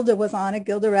time. Gilda was on it,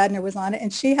 Gilda Radner was on it,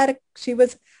 and she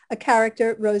was a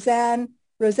character,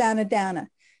 Rosanna Dana.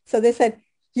 So they said,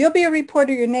 you'll be a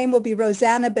reporter, your name will be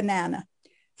Rosanna Banana.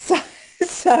 So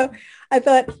I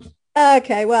thought,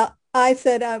 okay, well, I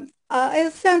said,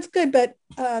 it sounds good, but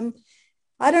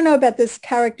I don't know about this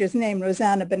character's name,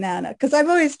 Rosanna Banana, because I've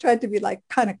always tried to be like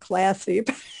kind of classy.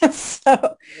 And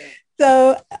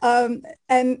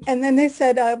then they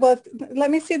said, well,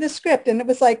 let me see the script. And it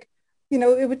was like,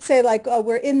 it would say like, oh,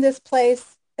 we're in this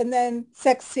place, and then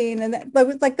sex scene, but it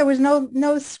was like there was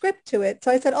no script to it. So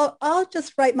I said, oh, I'll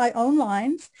just write my own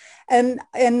lines, and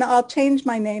I'll change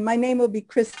my name. My name will be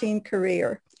Christine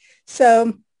Career.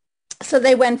 So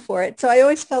they went for it. So I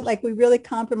always felt like we really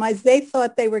compromised. They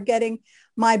thought they were getting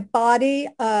my body.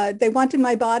 They wanted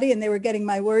my body, and they were getting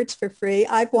my words for free.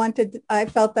 I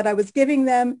felt that I was giving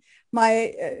them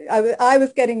I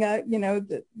was getting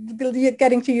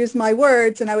getting to use my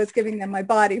words, and I was giving them my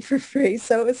body for free.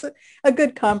 So it was a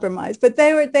good compromise. But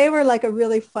they were like a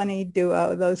really funny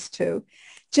duo, those two.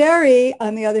 Jerry,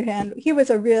 on the other hand, he was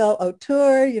a real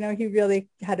auteur. He really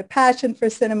had a passion for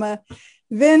cinema.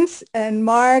 Vince and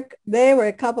Mark, they were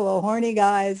a couple of horny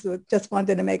guys who just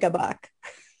wanted to make a buck.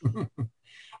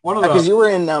 Because you were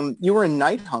in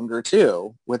Night Hunger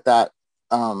too, with that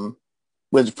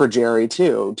for Jerry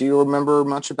too. Do you remember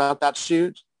much about that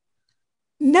shoot?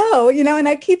 No, and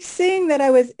I keep seeing that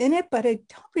I was in it, but I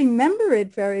don't remember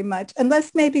it very much,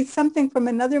 unless maybe something from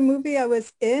another movie I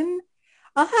was in.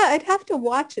 I'd have to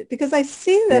watch it, because I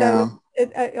see that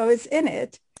I was in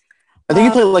it. I think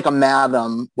you played like a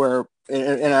madam, where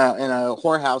in a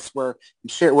whorehouse where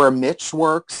Mitch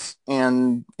works,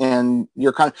 and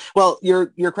you're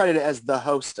you're credited as the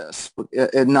hostess,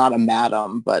 not a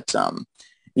madam, but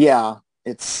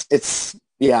it's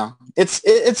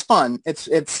fun.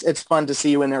 It's fun to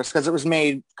see you in there, because it was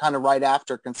made kind of right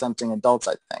after Consenting Adults,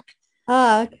 I think.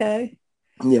 Okay.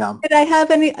 Yeah. Did I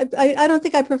have any? I don't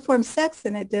think I performed sex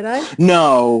in it, did I?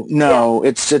 No. Yeah.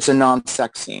 It's a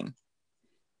non-sex scene.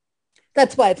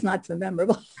 That's why it's not so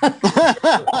memorable.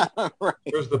 Right.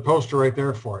 There's the poster right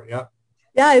there for it. Yeah.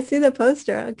 Yeah, I see the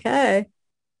poster. Okay.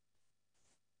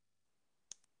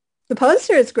 The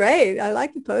poster is great. I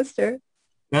like the poster.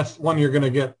 That's one you're going to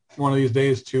get one of these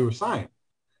days to sign.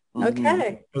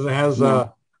 Okay. Because it has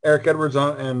Eric Edwards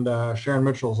on, and Sharon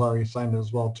Mitchell's already signed it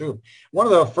as well too. One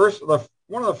of the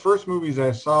first movies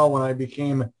I saw when I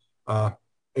became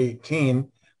 18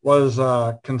 was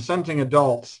Consenting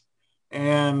Adults,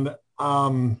 and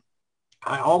I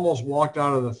almost walked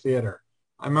out of the theater.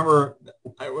 I remember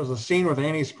it was a scene with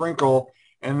Annie Sprinkle,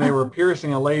 and they were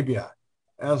piercing a labia.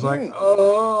 And I was like,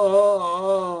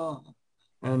 oh,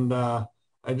 and I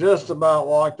just about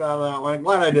walked out of that one. I'm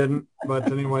glad I didn't,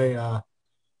 but anyway, that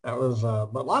was.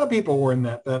 But a lot of people were in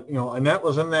that. Annette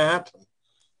was in that,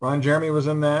 Ron Jeremy was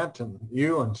in that, and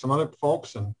you and some other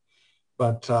folks,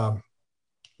 that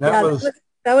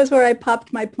was where I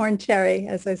popped my porn cherry,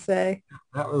 as I say.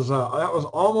 That was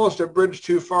almost a bridge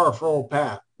too far for old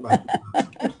Pat. But,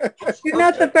 you're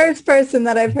not the first person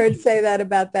that I've heard say that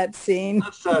about that scene.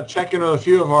 Let's check in with a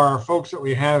few of our folks that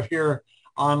we have here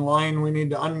online. We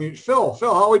need to unmute Phil.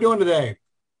 Phil, how are we doing today?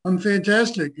 I'm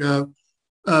fantastic.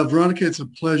 Veronica, it's a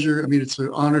pleasure. I mean, it's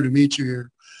an honor to meet you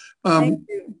here. Thank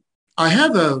you. I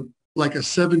have a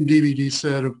 7 DVD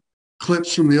set of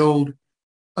clips from the old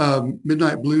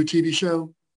Midnight Blue TV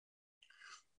show.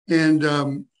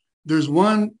 And there's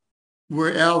one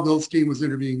where Al Goldstein was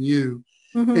interviewing you.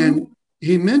 Mm-hmm. And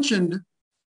he mentioned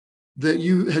that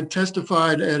you had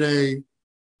testified at a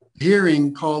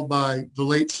hearing called by the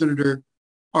late Senator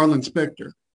Arlen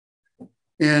Specter.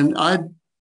 And I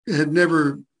had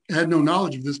never had no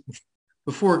knowledge of this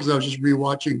before because I was just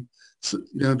rewatching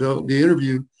the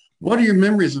interview. What are your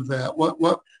memories of that?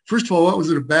 What first of all, what was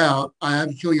it about? I have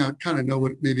a feeling I kind of know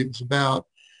what maybe it was about,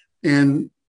 and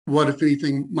what, if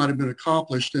anything, might have been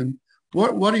accomplished. And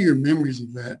what are your memories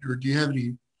of that? Or do you have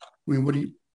any? I mean, what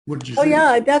did you Oh think? yeah,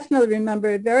 I definitely remember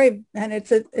it very, and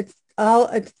it's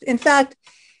in fact,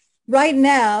 right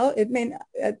now,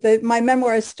 my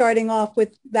memoir is starting off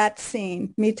with that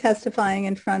scene, me testifying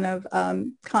in front of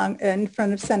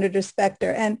Senator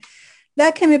Specter, and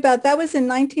that came about. That was in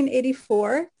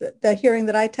 1984, the hearing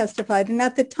that I testified, and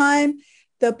at the time,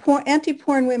 the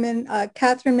anti-porn women,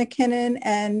 Catherine McKinnon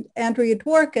and Andrea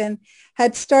Dworkin,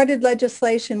 had started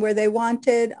legislation where they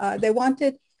wanted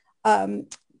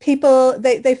people.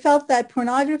 They felt that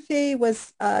pornography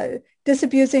was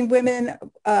disabusing women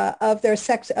of their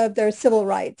civil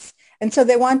rights, and so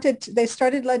they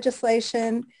started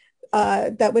legislation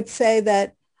that would say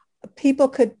that people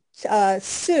could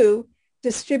sue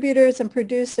distributors and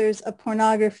producers of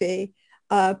pornography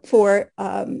for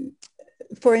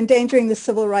endangering the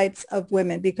civil rights of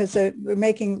women because we're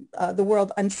making the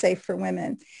world unsafe for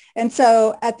women. And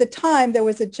so at the time, there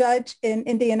was a judge in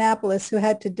Indianapolis who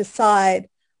had to decide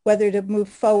whether to move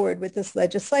forward with this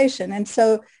legislation. And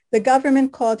so the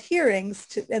government called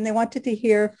hearings and they wanted to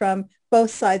hear from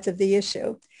both sides of the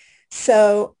issue.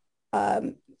 So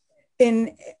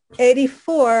in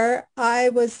 84, I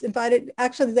was invited,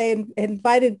 actually they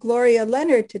invited Gloria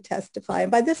Leonard to testify.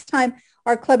 And by this time,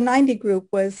 our Club 90 group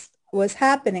was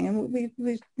happening. And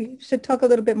we should talk a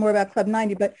little bit more about Club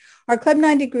 90, but our Club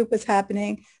 90 group was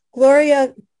happening.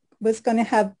 Gloria was going to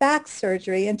have back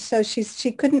surgery. And so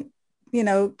she couldn't,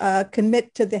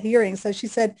 commit to the hearing. So she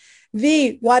said,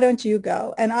 V, why don't you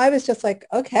go? And I was just like,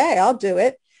 okay, I'll do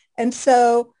it. And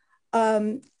so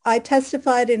I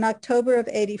testified in October of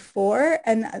 84.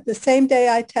 And the same day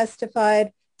I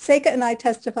testified, Seika and I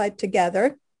testified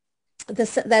together.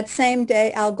 That same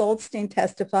day, Al Goldstein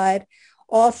testified.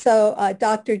 Also,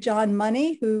 Dr. John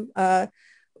Money, who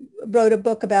wrote a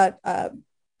book about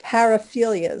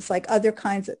paraphilias, like other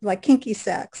kinds of, like kinky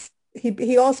sex.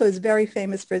 He also is very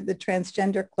famous for the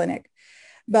transgender clinic.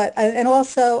 But, and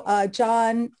also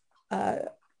John,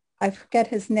 I forget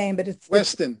his name, but it's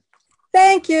Weston.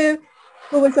 Thank you,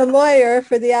 who was a lawyer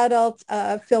for the Adult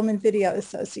Film and Video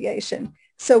Association.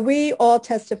 So we all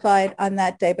testified on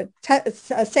that day, but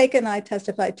Seika and I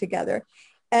testified together.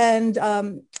 And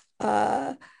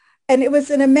it was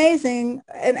an amazing,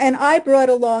 and I brought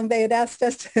along, they had asked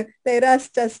us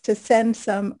to send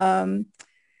some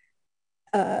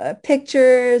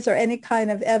pictures or any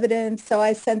kind of evidence. So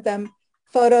I sent them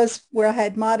photos where I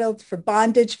had modeled for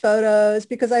bondage photos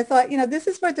because I thought, this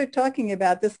is what they're talking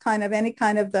about, this kind of any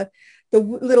kind of the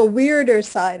little weirder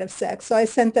side of sex. So I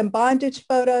sent them bondage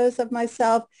photos of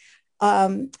myself.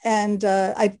 And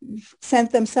I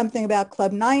sent them something about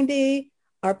Club 90,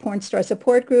 our porn star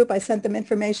support group. I sent them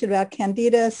information about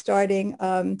Candida starting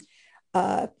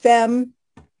FEM.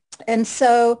 And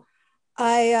so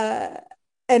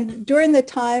and during the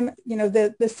time,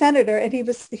 the senator, and he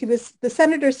was the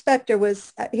Senator Specter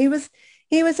was he was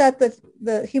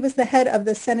the head of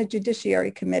the Senate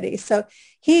Judiciary Committee. So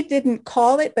he didn't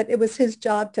call it, but it was his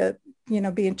job to,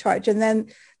 be in charge. And then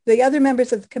the other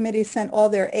members of the committee sent all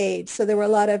their aides. So there were a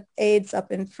lot of aides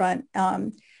up in front.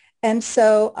 And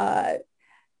so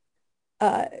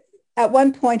at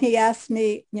one point he asked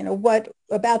me, what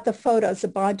about the photos, the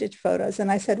bondage photos?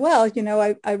 And I said, well,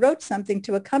 I wrote something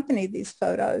to accompany these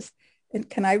photos and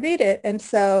can I read it? And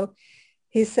so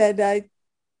he said,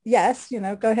 yes,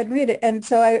 go ahead and read it. And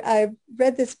so I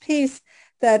read this piece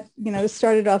that,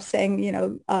 started off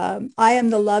saying, I am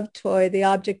the love toy, the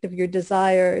object of your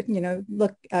desire,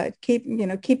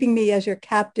 keeping me as your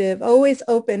captive, always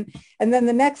open. And then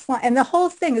the next line, and the whole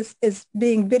thing is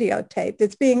being videotaped.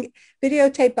 It's being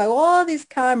videotaped by all these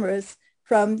cameras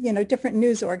from, different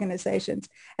news organizations.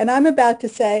 And I'm about to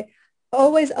say,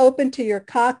 always open to your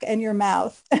cock and your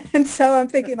mouth. And so I'm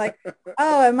thinking like,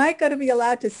 oh, am I going to be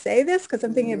allowed to say this? Because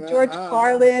I'm thinking of George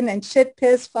Carlin and shit,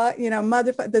 piss, fuck,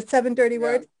 the 7 dirty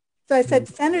words. So I said,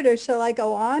 Senator, shall I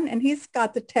go on? And he's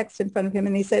got the text in front of him.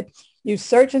 And he said, you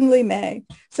certainly may.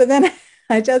 So then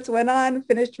I just went on,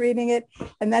 finished reading it.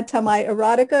 And that's how my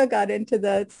erotica got into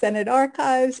the Senate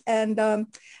archives. And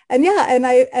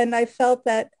I felt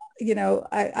that,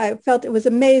 I felt it was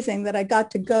amazing that I got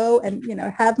to go and,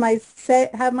 have my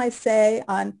say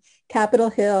on Capitol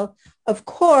Hill. Of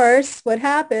course, what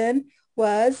happened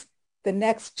was the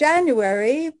next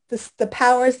January, the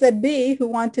powers that be who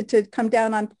wanted to come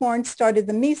down on porn started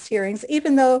the Meese hearings,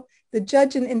 even though the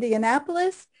judge in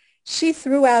Indianapolis, she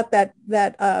threw out that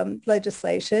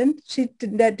legislation.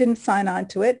 Didn't sign on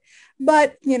to it.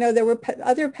 But, there were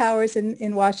other powers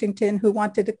in Washington who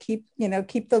wanted to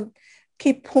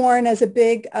keep porn as a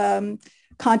big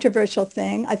controversial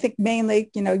thing. I think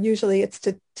mainly, usually it's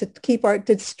to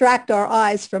distract our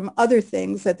eyes from other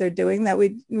things that they're doing that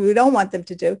we don't want them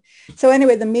to do. So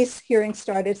anyway, the Mies hearing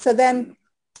started. So then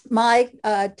my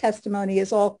testimony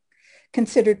is all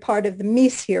considered part of the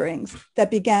Mies hearings that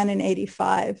began in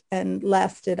 85 and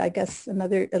lasted, I guess,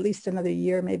 at least another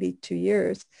year, maybe 2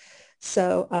 years.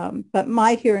 So, but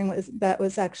my hearing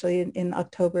was actually in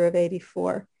October of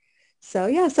 84. So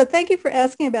yeah, so thank you for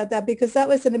asking about that, because that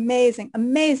was an amazing,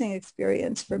 amazing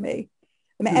experience for me.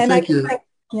 Thank you.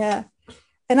 Yeah.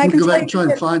 And I can go back and try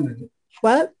and find that.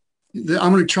 What?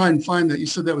 I'm going to try and find that. You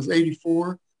said that was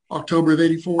 84, October of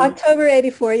 84? October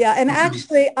 84, yeah. And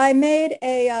actually I made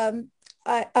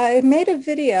I made a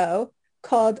video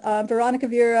called Veronica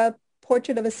Vera,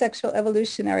 Portrait of a Sexual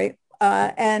Evolutionary.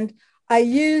 And I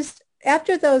used,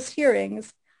 after those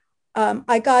hearings,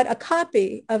 I got a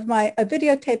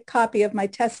videotaped copy of my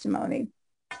testimony.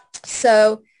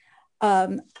 So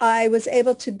I was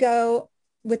able to go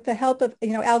with the help of,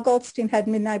 Al Goldstein had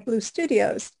Midnight Blue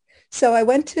Studios. So I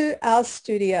went to Al's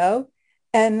studio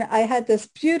and I had this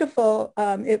beautiful,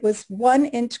 it was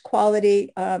 1-inch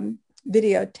quality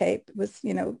videotape. It was,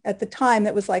 at the time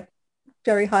that was like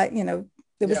very high, it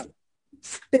was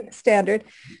standard.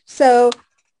 So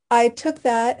I took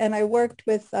that and I worked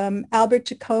with Albert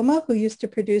Giacomo, who used to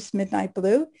produce Midnight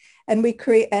Blue, and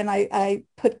I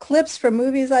put clips from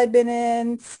movies I'd been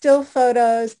in, still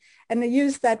photos, and I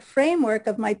used that framework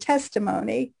of my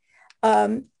testimony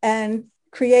and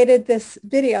created this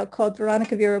video called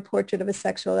Veronica Vera, Portrait of a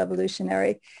Sexual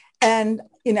Evolutionary. And,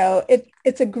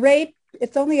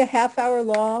 it's only a half hour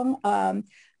long.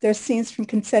 There's scenes from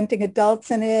consenting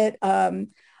adults in it.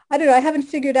 I don't know. I haven't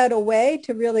figured out a way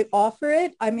to really offer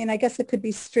it. I mean, I guess it could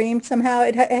be streamed somehow.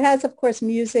 It has, of course,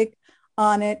 music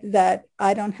on it that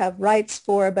I don't have rights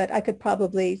for, but I could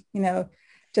probably,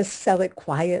 just sell it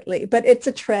quietly. But it's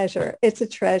a treasure. It's a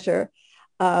treasure.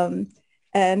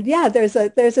 And yeah, there's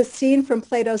a scene from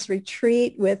Plato's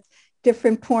Retreat with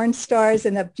different porn stars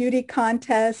in a beauty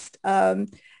contest.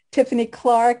 Tiffany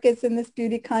Clark is in this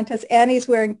beauty contest. Annie's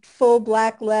wearing full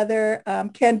black leather.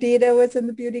 Candida was in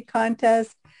the beauty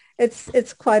contest.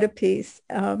 It's quite a piece.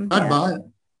 I'd buy it.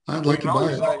 I'd like to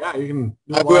buy it. Yeah, you can.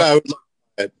 I would love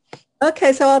it.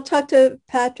 Okay, so I'll talk to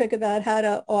Patrick about how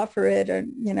to offer it, or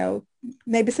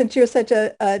maybe since you're such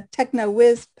a techno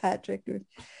whiz, Patrick, you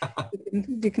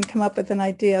can come up with an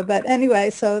idea. But anyway,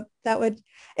 so it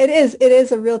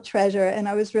is a real treasure, and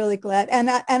I was really glad. And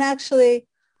actually,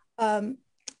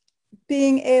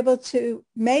 being able to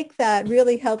make that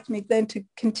really helped me then to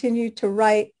continue to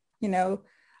write, to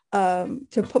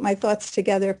put my thoughts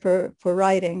together for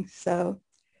writing. So.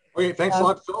 Okay, thanks a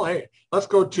lot, Phil. Hey, let's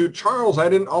go to Charles. I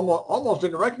almost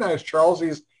didn't recognize Charles.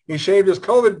 He shaved his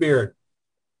COVID beard.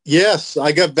 Yes,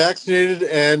 I got vaccinated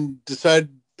and decided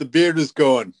the beard is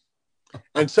going.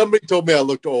 And somebody told me I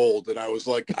looked old, and I was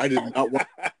like, I did not want.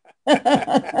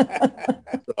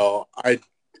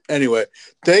 Anyway,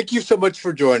 thank you so much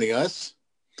for joining us.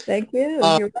 Thank you.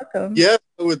 You're welcome. Yeah,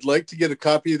 I would like to get a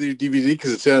copy of your DVD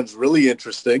because it sounds really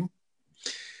interesting.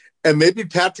 And maybe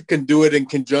Patrick can do it in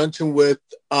conjunction with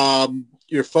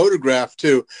your photograph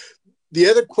too. The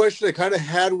other question I kind of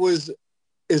had was,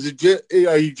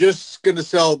 are you just going to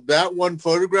sell that one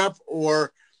photograph,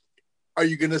 or are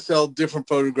you going to sell different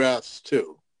photographs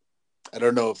too? I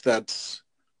don't know if that's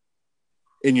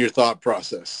in your thought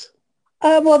process.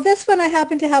 Well, this one I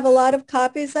happen to have a lot of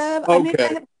copies of.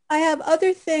 Okay. I have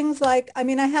other things like, I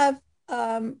have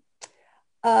a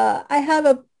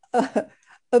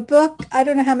book. I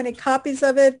don't know how many copies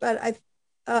of it, but I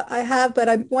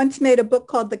once made a book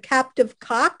called The Captive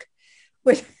Cock,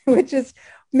 which is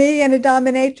me and a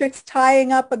dominatrix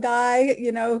tying up a guy,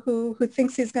 who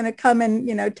thinks he's going to come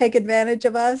and, take advantage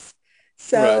of us.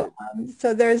 So, right.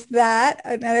 So there's that.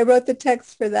 And I wrote the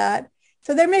text for that.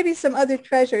 So there may be some other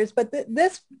treasures, but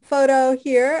this photo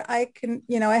here, I can,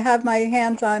 I have my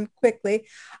hands on quickly.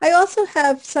 I also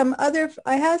have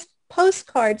I have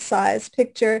postcard size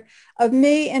picture of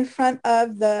me in front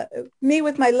of me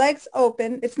with my legs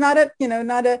open. It's not a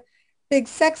big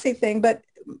sexy thing, but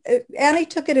Annie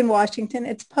took it in Washington.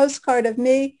 It's postcard of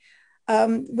me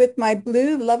with my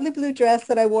lovely blue dress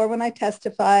that I wore when I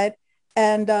testified.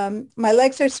 And my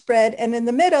legs are spread. And in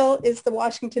the middle is the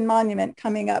Washington Monument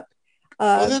coming up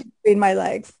between my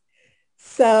legs.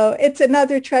 So it's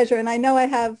another treasure. And I know I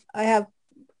have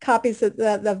copies of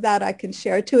that I can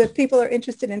share too if people are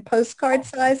interested in postcard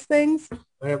size things.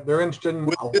 They're interested in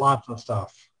lots of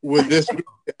stuff. With this group,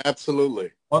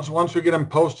 absolutely. Once we get them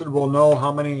posted, we'll know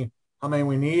how many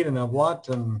we need and of what,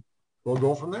 and we'll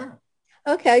go from there.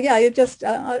 Okay, yeah, you just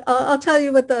I'll tell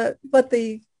you what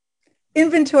the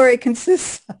inventory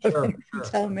consists of. Sure, and you can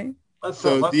sure. tell me.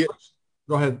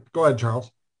 Go ahead,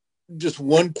 Charles. Just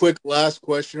one quick last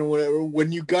question or whatever.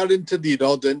 When you got into the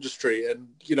adult industry, and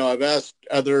I've asked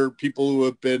other people who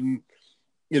have been,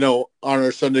 on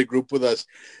our Sunday group with us,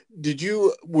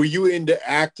 were you into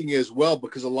acting as well?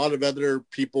 Because a lot of other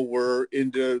people were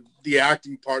into the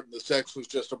acting part, and the sex was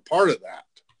just a part of that.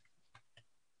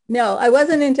 No, I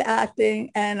wasn't into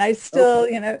acting, and I still,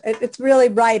 it's really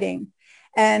writing.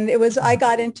 And I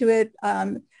got into it.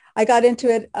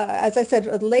 As I said,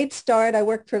 a late start. I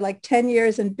worked for like 10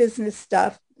 years in business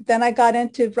stuff. Then I got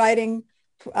into writing,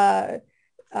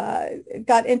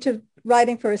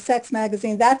 for a sex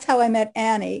magazine. That's how I met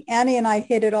Annie. Annie and I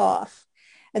hit it off.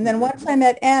 And then once I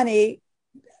met Annie,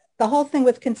 the whole thing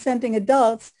with consenting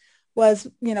adults was,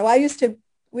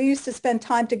 we used to spend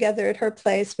time together at her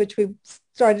place, which we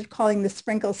started calling the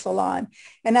Sprinkle Salon.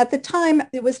 And at the time,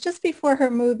 it was just before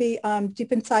her movie,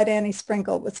 Deep Inside Annie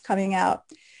Sprinkle, was coming out.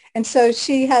 And so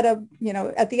she had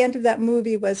at the end of that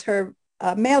movie was her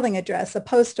mailing address, a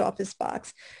post office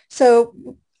box.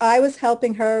 So I was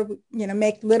helping her,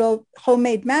 make little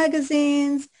homemade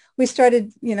magazines. We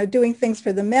started, doing things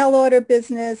for the mail order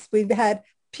business. We had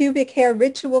pubic hair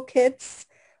ritual kits.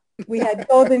 We had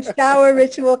golden shower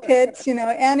ritual kits.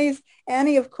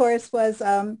 Annie, of course, was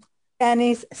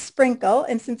Annie's Sprinkle.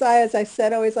 And since as I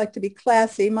said, always like to be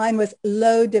classy, mine was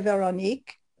L'eau de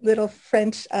Veronique, little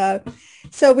French.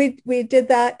 So we did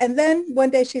that. And then one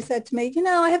day she said to me,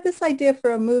 I have this idea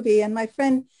for a movie, and my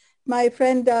friend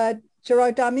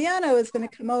Gerard Damiano is going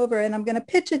to come over, and I'm going to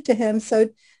pitch it to him. So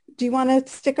do you want to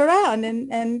stick around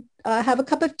and have a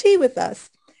cup of tea with us?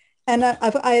 And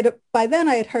by then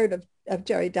I had heard of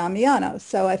Jerry Damiano.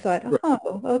 So I thought,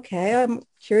 oh, okay, I'm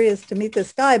curious to meet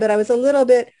this guy. But I was a little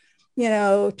bit,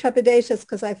 trepidatious,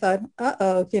 because I thought,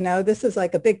 this is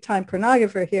like a big time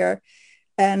pornographer here.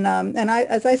 And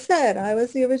as I said, I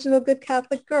was the original good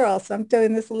Catholic girl. So I'm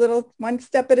doing this a little one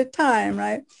step at a time,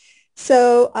 right?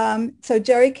 So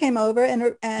Jerry came over,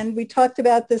 and we talked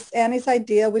about this Annie's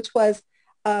idea, which was,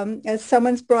 as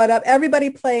someone's brought up, everybody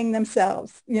playing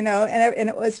themselves, and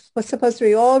it was supposed to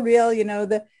be all real.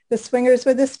 The swingers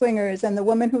were the swingers, and the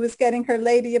woman who was getting her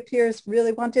labia pierced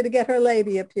really wanted to get her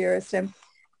labia pierced. And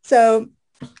so,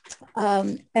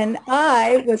 and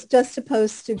I was just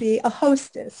supposed to be a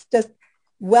hostess, just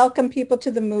welcome people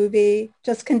to the movie,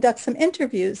 just conduct some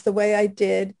interviews the way I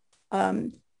did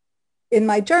in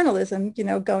my journalism,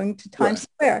 going to Times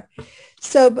Square.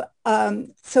 So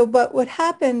but what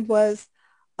happened was,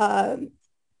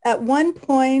 at one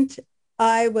point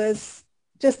I was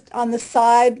just on the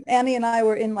side. Annie and I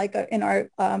were in our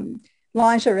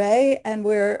lingerie, and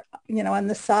we're, on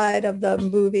the side of the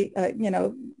movie,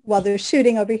 while they're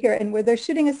shooting over here, and where they're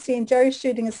shooting a scene, Jerry's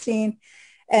shooting a scene,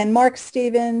 and Mark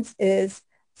Stevens is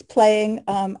playing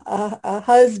a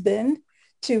husband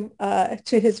to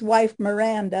his wife,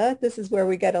 Miranda. This is where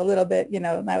we get a little bit,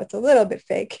 now it's a little bit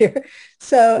fake here.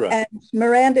 So, and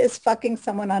Miranda is fucking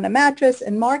someone on a mattress,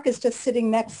 and Mark is just sitting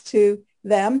next to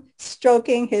them,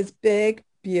 stroking his big,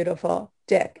 beautiful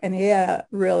dick. And he had a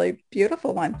really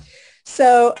beautiful one.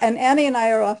 So, and Annie and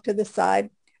I are off to the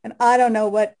side, and I don't know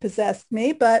what possessed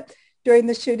me, but during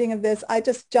the shooting of this, I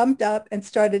just jumped up and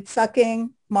started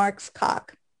sucking Mark's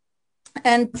cock.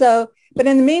 And so, but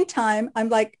in the meantime, I'm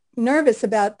like nervous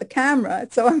about the camera.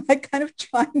 So I'm like kind of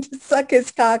trying to suck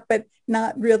his cock, but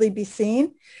not really be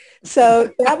seen.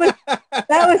 So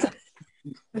that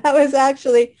was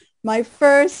actually my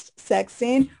first sex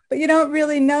scene, but you don't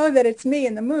really know that it's me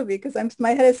in the movie, because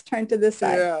my head is turned to this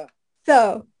side. Yeah.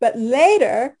 So, but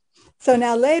later,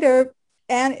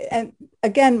 and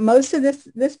again, most of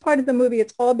this part of the movie,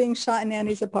 it's all being shot in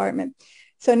Annie's apartment.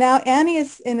 So now Annie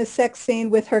is in a sex scene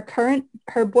with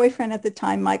her boyfriend at the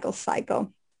time, Michael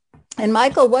Psycho. And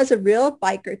Michael was a real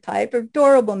biker type,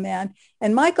 adorable man.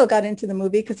 And Michael got into the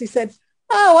movie because he said,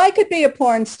 oh, I could be a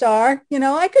porn star.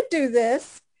 I could do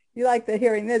this. You like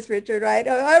hearing this, Richard, right?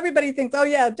 Oh, everybody thinks, oh,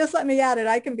 yeah, just let me at it.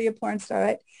 I can be a porn star,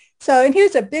 right? So, and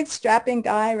here's a big strapping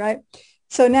guy, right?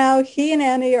 So now he and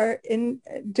Annie are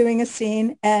doing a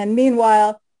scene. And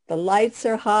meanwhile, the lights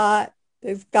are hot.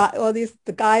 There's got all the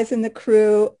guys in the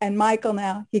crew, and Michael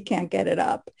now, he can't get it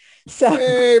up. So,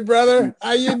 hey, brother,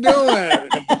 how you doing?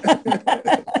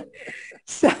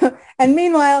 So, and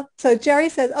meanwhile, so Jerry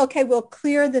says, okay, we'll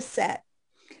clear the set.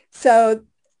 So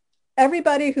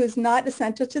everybody who's not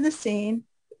essential to the scene,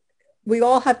 we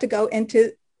all have to go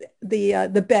into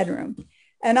the bedroom.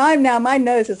 And I'm now, my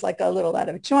nose is like a little out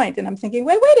of joint. And I'm thinking,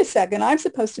 wait a second. I'm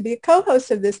supposed to be a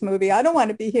co-host of this movie. I don't want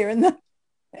to be here in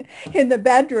the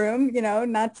bedroom,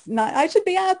 not, I should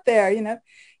be out there,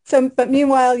 So, but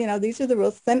meanwhile, these are the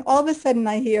rules. Then all of a sudden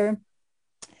I hear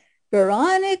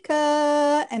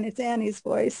Veronica, and it's Annie's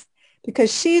voice,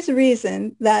 because she's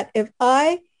reasoned that if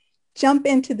I jump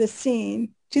into the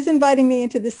scene, she's inviting me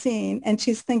into the scene, and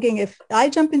she's thinking if I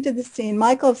jump into the scene,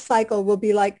 Michael Cycle will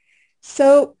be like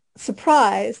so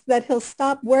surprised that he'll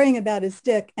stop worrying about his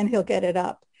dick and he'll get it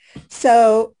up.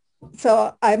 So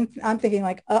I'm thinking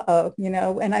like, and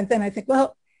then I think,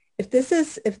 well, if this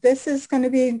is going to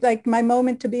be like my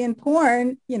moment to be in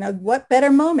porn, what better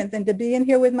moment than to be in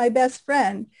here with my best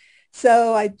friend?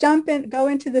 So I go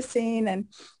into the scene, and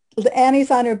Annie's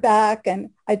on her back, and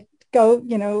I go,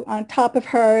 on top of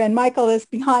her, and Michael is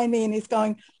behind me, and he's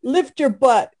going, lift your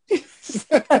butt.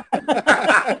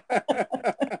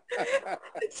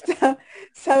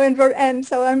 so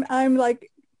I'm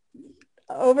like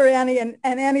over Annie, and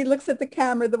Annie looks at the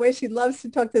camera the way she loves to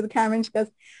talk to the camera, and she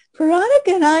goes,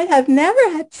 Veronica and I have never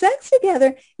had sex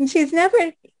together, and she's never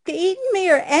eaten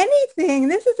me or anything.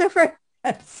 This is her first.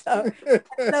 So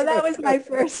that was my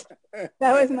first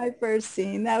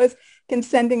scene. That was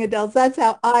consenting adults. That's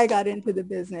how I got into the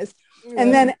business.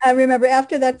 And then I remember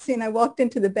after that scene, I walked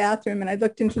into the bathroom and I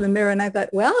looked into the mirror and I thought,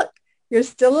 well, you're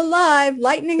still alive.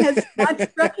 Lightning has not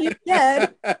struck you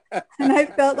dead. And I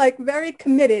felt like very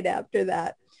committed after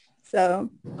that. So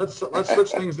let's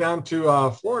switch things down to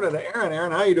Florida to Aaron.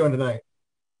 Aaron, how are you doing tonight?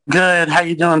 Good. How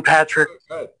you doing, Patrick?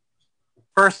 Good.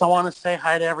 First, I want to say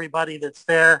hi to everybody that's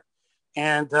there.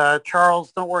 And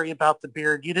Charles, don't worry about the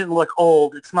beard. You didn't look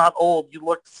old. It's not old. You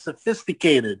looked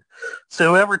sophisticated.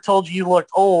 So whoever told you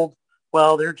looked old,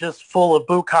 well, they're just full of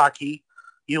bukkake.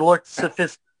 You looked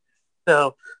sophisticated.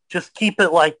 So just keep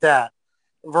it like that.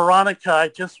 Veronica, I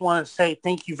just want to say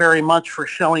thank you very much for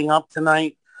showing up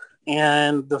tonight.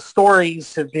 And the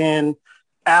stories have been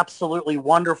absolutely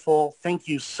wonderful. Thank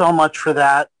you so much for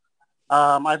that.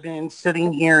 I've been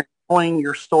sitting here enjoying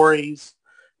your stories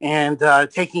and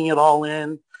taking it all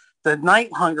in. The Night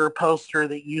Hunger poster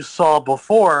that you saw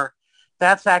before,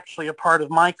 that's actually a part of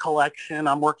my collection.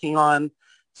 I'm working on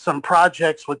some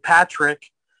projects with Patrick,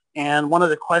 and one of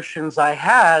the questions I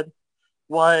had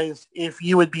was if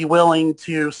you would be willing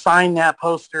to sign that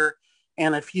poster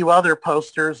and a few other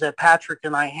posters that Patrick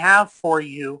and I have for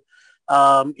you,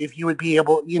 if you would be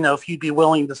able, if you'd be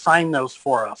willing to sign those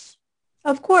for us.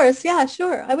 Of course. Yeah,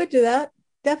 sure. I would do that.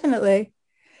 Definitely.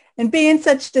 And be in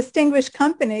such distinguished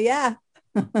company, yeah.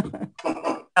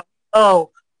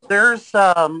 Oh, there's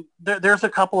a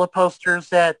couple of posters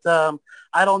that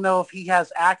I don't know if he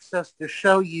has access to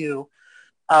show you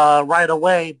right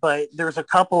away, but there's a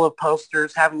couple of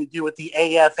posters having to do with the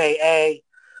AFAA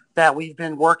that we've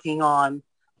been working on,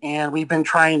 and we've been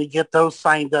trying to get those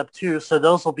signed up too. So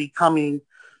those will be coming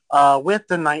with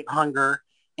the Night Hunger.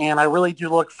 And I really do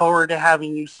look forward to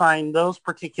having you sign those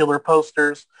particular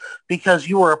posters because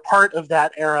you were a part of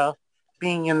that era,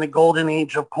 being in the golden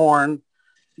age of porn.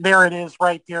 There it is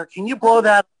right there. Can you blow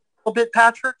that a little bit,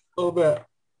 Patrick? A little bit.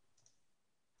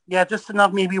 Yeah, just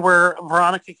enough maybe where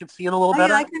Veronica can see it a little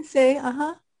better. Yeah, I can see.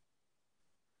 Uh-huh.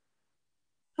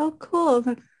 Oh, cool.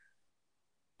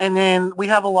 And then we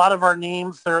have a lot of our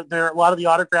names. There, a lot of the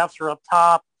autographs are up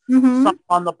top, some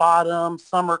on the bottom,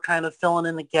 some are kind of filling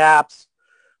in the gaps.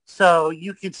 So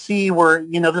you could see where,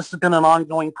 this has been an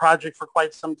ongoing project for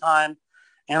quite some time.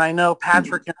 And I know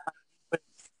Patrick and I,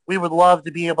 we would love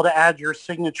to be able to add your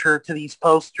signature to these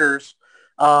posters.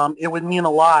 It would mean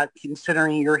a lot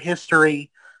considering your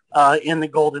history in the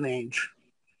golden age.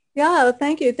 Yeah, well,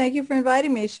 thank you. Thank you for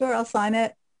inviting me. Sure, I'll sign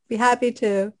it. Be happy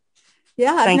to.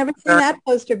 Yeah, I've never seen that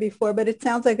poster before, but it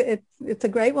sounds like it's a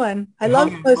great one. I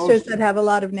love posters that have a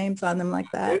lot of names on them like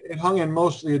that. It hung in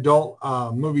most of the adult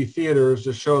movie theaters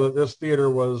to show that this theater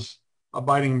was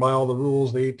abiding by all the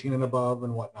rules, the 18 and above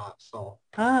and whatnot. So.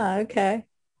 Okay.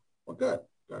 Well, good.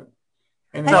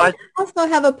 And I also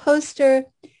have a poster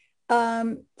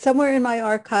somewhere in my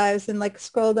archives and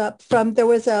scrolled up from, there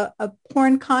was a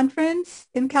porn conference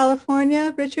in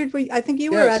California. Richard, I think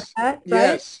you were at that,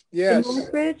 right? Yes. In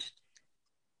Northridge.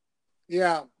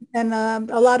 Yeah. And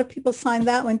a lot of people signed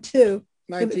that one too.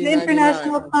 The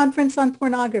International Conference on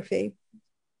Pornography.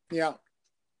 Yeah.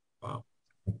 Wow.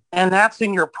 And that's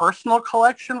in your personal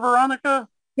collection, Veronica?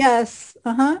 Yes.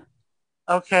 Uh-huh.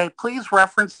 Okay, please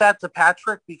reference that to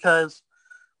Patrick because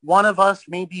one of us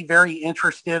may be very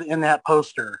interested in that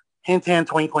poster. Hint,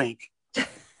 hint, wink, wink.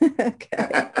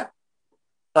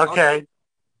 Okay.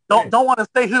 Don't want to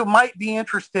say who might be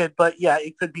interested, but yeah,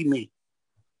 it could be me.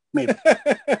 Maybe.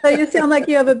 So you sound like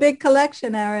you have a big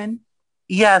collection, Aaron.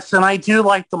 Yes, and I do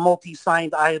like the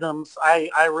multi-signed items.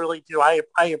 I really do. I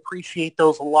appreciate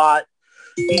those a lot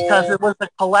because it was a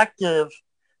collective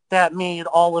that made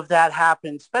all of that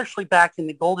happen, especially back in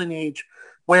the golden age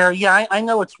where, yeah, I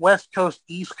know it's West Coast,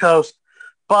 East Coast,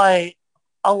 but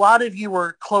a lot of you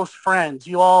were close friends.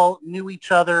 You all knew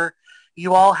each other.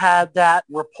 You all had that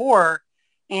rapport,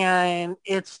 and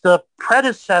it's the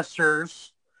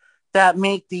predecessors that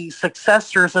make the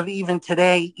successors of even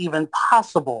today even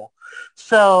possible.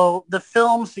 So the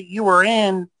films that you were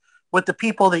in with the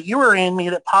people that you were in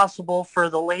made it possible for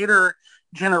the later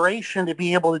generation to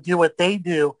be able to do what they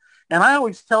do. And I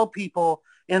always tell people,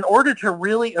 in order to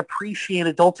really appreciate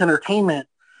adult entertainment,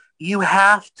 you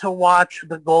have to watch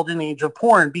the golden age of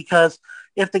porn, because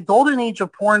if the golden age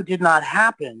of porn did not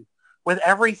happen with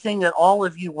everything that all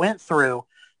of you went through,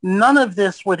 none of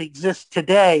this would exist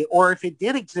today, or if it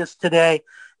did exist today,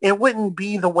 it wouldn't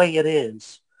be the way it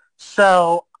is.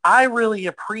 So I really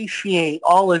appreciate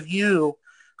all of you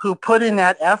who put in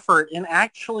that effort and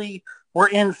actually were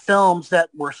in films that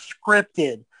were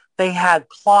scripted. They had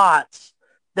plots.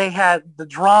 They had the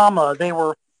drama. They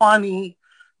were funny.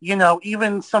 You know,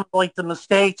 even some like the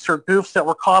mistakes or goofs that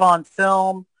were caught on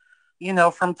film, you know,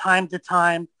 from time to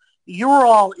time. You were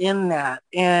all in that,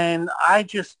 and I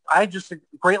just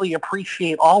greatly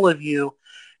appreciate all of you.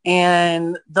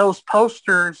 And those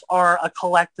posters are a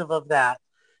collective of that,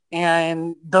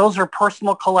 and those are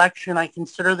personal collection. I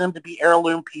consider them to be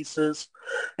heirloom pieces,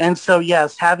 and so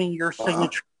yes, having your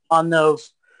signature on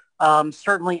those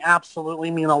certainly absolutely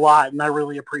mean a lot, and I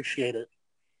really appreciate it.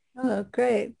 Oh,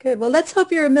 great. Good. Well, let's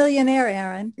hope you're a millionaire,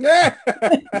 Aaron.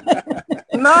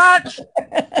 Not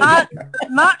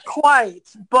quite,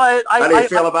 but How do you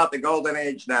feel about the golden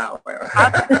age now?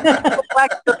 I'm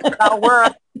about where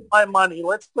I put my money.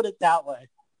 Let's put it that way.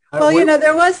 Well, you know,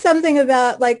 there was something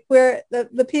about like where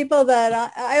the people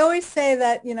that I always say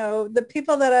that, you know, the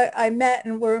people that I met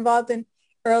and were involved in,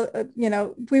 you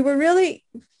know, we were really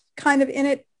kind of in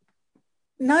it.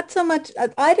 Not so much,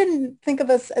 I didn't think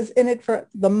of us as in it for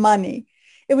the money.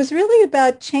 It was really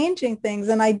about changing things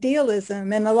and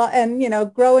idealism and a lot, and, you know,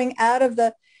 growing out of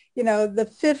the, you know, the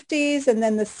 50s and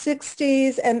then the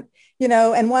 60s and, you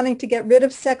know, and wanting to get rid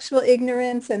of sexual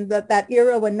ignorance and that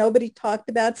era when nobody talked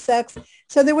about sex.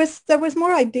 So there was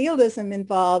more idealism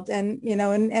involved, and, you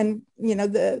know, and you know,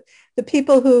 the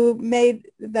people who made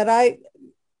that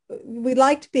we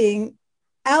liked being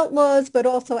outlaws, but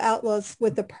also outlaws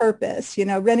with a purpose, you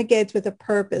know, renegades with a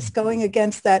purpose, going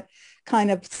against that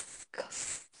kind of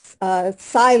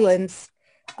silence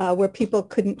where people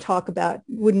wouldn't talk about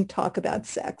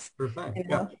sex. Sure thing. You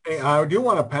Yeah. know? Hey, I do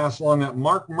want to pass along that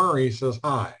Mark Murray says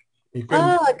hi. He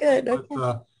couldn't. Oh, good. But,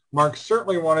 Okay. Mark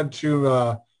certainly wanted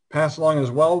to pass along his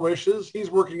well wishes.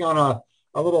 He's working on a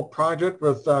little project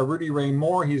with Rudy Ray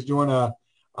Moore. He's doing a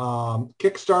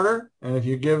Kickstarter, and if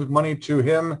you give money to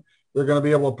him, they're going to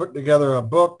be able to put together a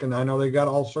book, and I know they got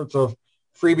all sorts of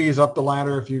freebies up the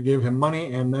ladder if you give him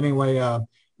money. And anyway,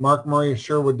 Mark Murray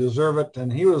sure would deserve it,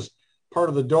 and he was part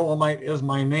of the Dolomite Is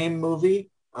My Name movie.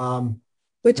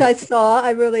 Which I saw.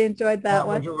 I really enjoyed that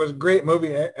one. It was a great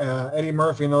movie. Eddie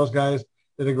Murphy and those guys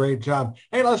did a great job.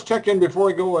 Hey, let's check in before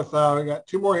we go with, we got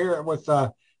two more here with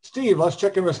Steve. Let's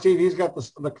check in with Steve. He's got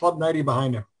the Club 90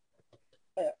 behind him.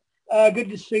 Good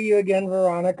to see you again,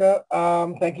 Veronica.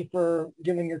 Thank you for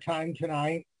giving your time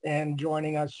tonight and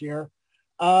joining us here.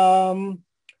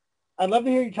 I'd love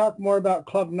to hear you talk more about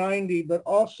Club 90, but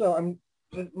also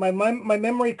my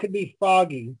memory could be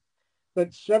foggy,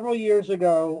 but several years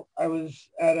ago, I was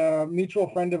at a mutual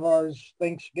friend of ours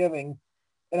Thanksgiving,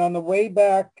 and on the way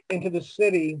back into the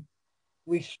city,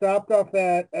 we stopped off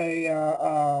at a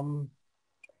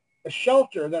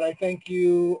shelter that I think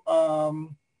you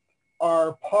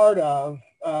are part of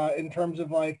in terms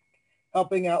of like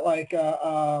helping out like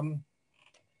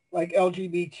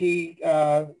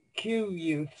LGBTQ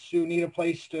youths who need a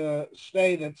place to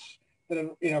stay that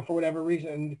you know, for whatever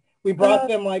reason. We brought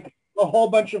them like a whole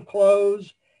bunch of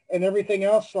clothes and everything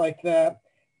else like that.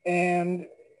 And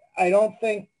I don't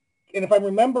think, and if I'm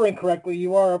remembering correctly,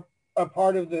 you are a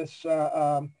part of this,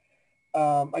 I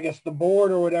guess the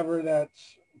board or whatever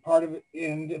that's part of it.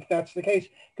 And if that's the case,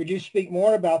 could you speak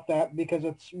more about that? Because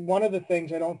it's one of the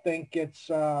things I don't think it's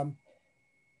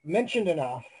mentioned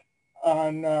enough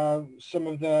on some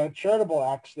of the charitable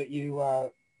acts that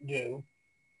you do.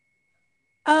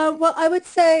 Well, I would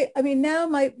say, I mean, now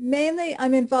mainly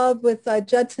I'm involved with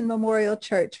Judson Memorial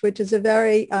Church, which is a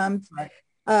very,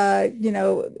 you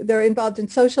know, they're involved in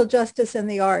social justice and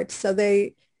the arts. So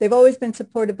they've always been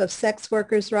supportive of sex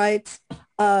workers' rights.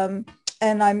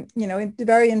 And I'm, you know,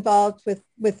 very involved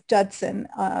with Judson.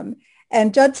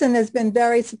 And Judson has been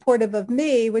very supportive of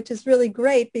me, which is really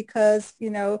great because,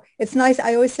 it's nice.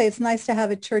 I always say it's nice to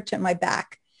have a church at my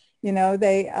back.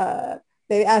 They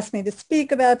asked me to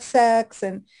speak about sex.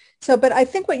 And so, but I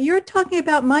think what you're talking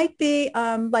about might be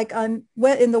like in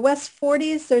the West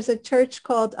 40s, there's a church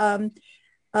called,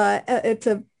 it's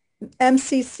a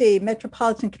MCC,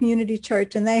 Metropolitan Community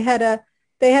Church. And they had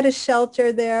a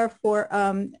shelter there for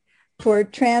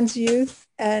trans youth.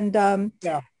 And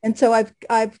so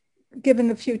I've given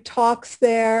a few talks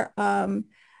there. And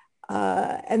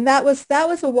that was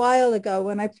a while ago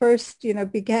when I first,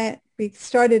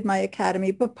 started my academy.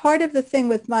 But part of the thing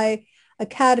with my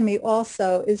academy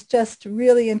also is just to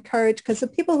really encourage, because the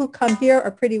people who come here are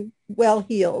pretty well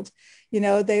healed.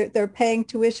 They're paying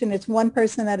tuition. It's one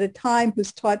person at a time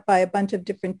who's taught by a bunch of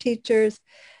different teachers.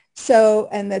 So,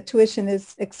 and the tuition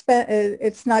is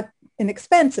it's not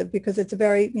inexpensive because it's a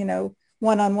very,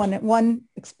 one-on-one,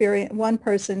 one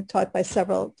person taught by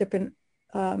several different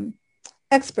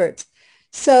experts.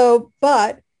 So,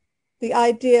 but the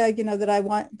idea,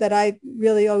 that I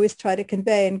really always try to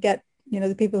convey and get,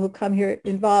 the people who come here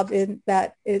involved in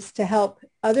that is to help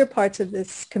other parts of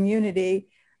this community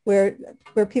where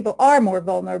people are more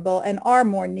vulnerable and are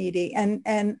more needy. And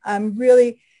I'm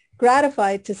really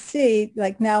gratified to see,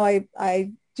 like now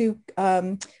I do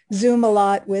Zoom a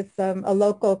lot with a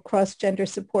local cross-gender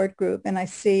support group. And I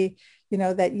see,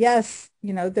 that yes,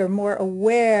 they're more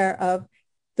aware of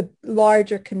the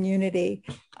larger community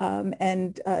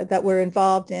and that we're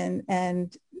involved in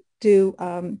and do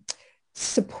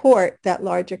support that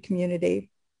larger community.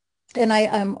 And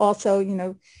I'm also,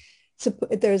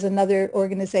 there's another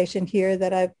organization here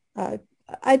that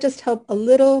I just help a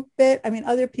little bit. I mean,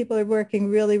 other people are working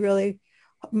really, really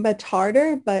much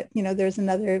harder, but, there's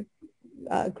another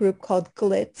group called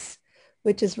GLITZ,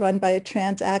 which is run by a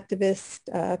trans activist,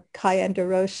 Kaya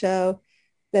Derosho,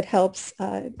 that helps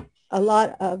a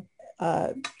lot of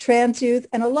trans youth,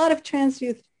 and a lot of trans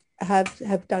youth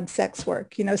have done sex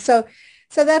work,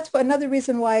 so that's another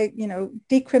reason why,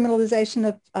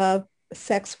 decriminalization of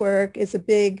sex work is a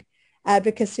big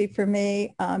advocacy for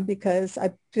me, because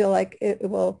I feel like it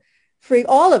will free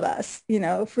all of us,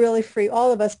 really free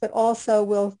all of us, but also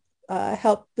will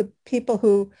help the people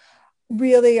who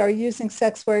really are using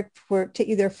sex work to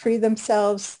either free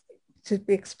themselves, to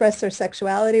express their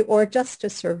sexuality, or just to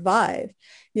survive,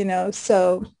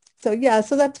 so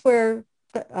that's where,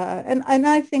 and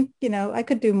I think, I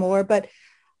could do more, but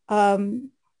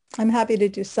I'm happy to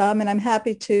do some, and I'm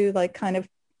happy to kind of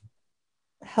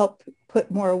help put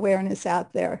more awareness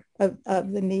out there of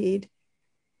the need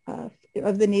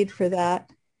for that.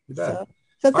 So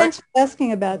thanks for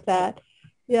asking about that.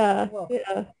 Yeah.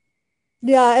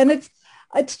 And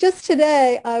it's just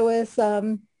today I was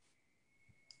on,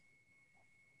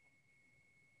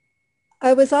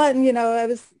 I was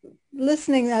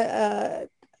listening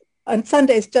on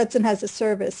Sundays. Judson has a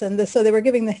service, and so they were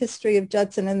giving the history of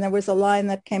Judson, and there was a line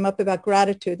that came up about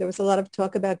gratitude. There was a lot of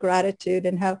talk about gratitude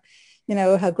and how,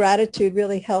 how gratitude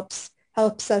really helps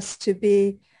us to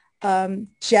be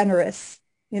generous,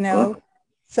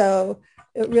 So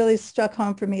it really struck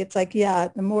home for me. It's like, yeah,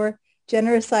 the more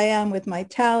generous I am with my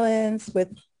talents,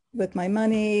 with my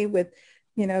money, with,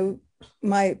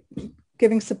 my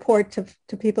giving support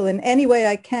to people in any way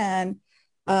I can,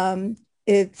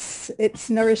 it's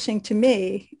nourishing to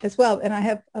me as well. And I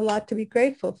have a lot to be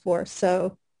grateful for.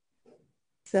 So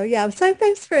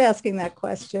thanks for asking that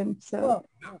question. So,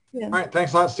 yeah. All right.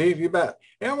 Thanks a lot, Steve. You bet.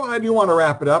 Yeah, well, I do want to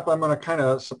wrap it up. I'm going to kind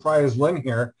of surprise Lynn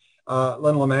here.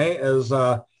 Lynn LeMay is,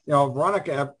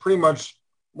 Veronica pretty much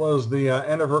was the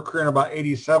end of her career in about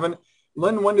 87.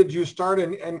 Lynn, when did you start,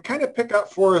 and kind of pick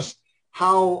up for us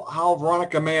how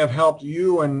Veronica may have helped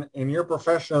you and in your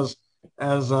profession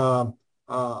as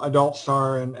adult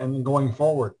star and going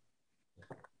forward?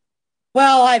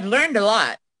 Well, I've learned a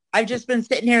lot. I've just been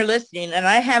sitting here listening, and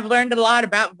I have learned a lot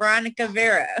about Veronica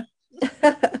Vera.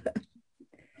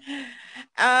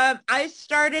 I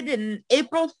started in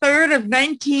April 3rd of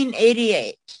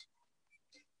 1988.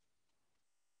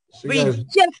 So we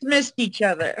just missed each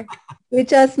other. We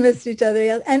just missed each other.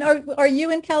 Yeah. And are you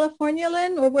in California,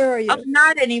 Lynn, or where are you? Oh,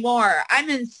 not anymore. I'm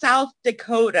in South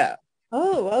Dakota.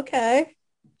 Oh, okay.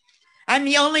 I'm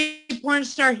the only porn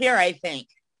star here, I think.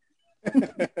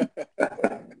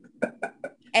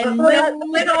 And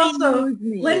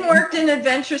Lynn worked in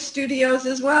Adventure Studios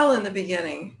as well in the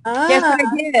beginning. Yes, I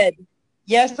did.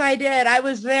 Yes, I did. I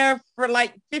was there for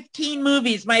like 15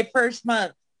 movies my first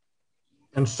month.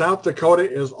 And South Dakota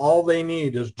is all they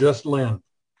need is just Lynn.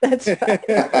 That's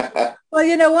right.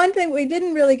 Well, one thing, we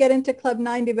didn't really get into Club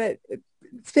 90, but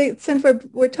since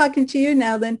we're talking to you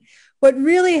now, then what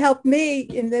really helped me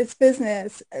in this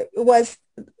business was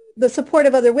the support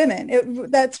of other women.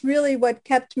 That's really what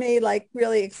kept me like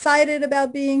really excited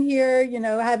about being here,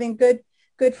 having good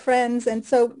friends. And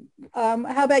so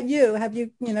how about you? Have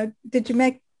you, did you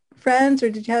make friends or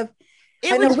did you have?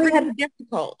 It was really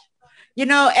difficult.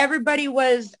 Everybody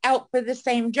was out for the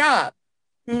same job.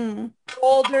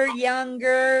 Older,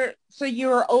 younger, so you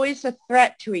were always a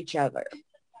threat to each other.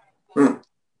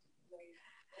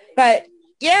 But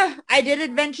yeah, I did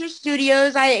Adventure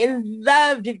Studios. I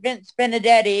loved Vince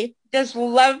Benedetti, just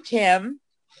loved him.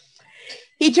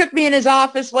 He took me in his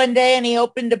office one day and he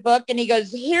opened a book and he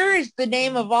goes, here is the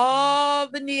name of all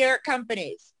the New York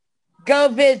companies. Go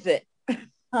visit.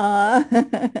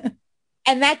 And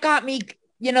that got me,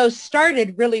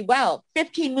 started really well.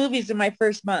 15 movies in my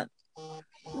first month.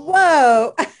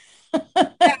 Whoa.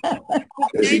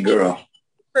 Busy girl.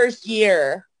 First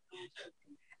year.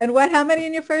 And how many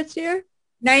in your first year?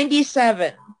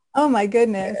 97. Oh my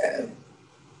goodness.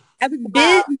 I was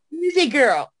a busy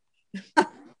girl.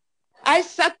 I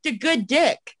sucked a good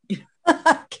dick.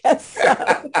 I guess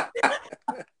so.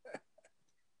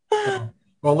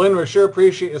 Well, Lynn, we sure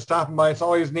appreciate you stopping by. It's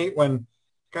always neat when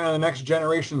kind of the next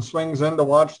generation swings in to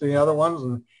watch the other ones.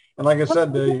 And like I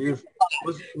said, you've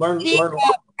learned.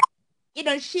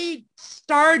 She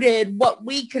started what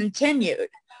we continued.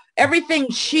 Everything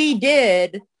she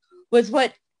did was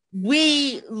what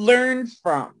we learned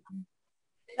from.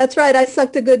 That's right. I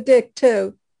sucked a good dick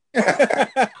too.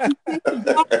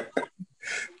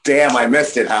 Damn, I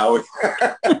missed it, Howard.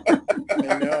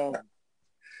 I know.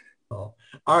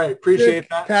 All right, appreciate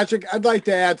that. Patrick, I'd like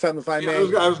to add something if I may.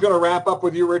 I was going to wrap up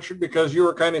with you, Richard, because you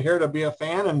were kind of here to be a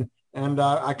fan, and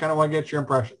I kind of want to get your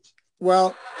impressions.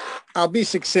 Well, I'll be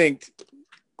succinct.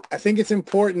 I think it's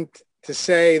important to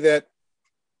say that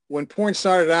when porn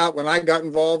started out, when I got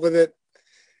involved with it,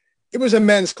 it was a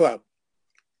men's club.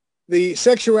 The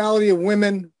sexuality of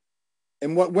women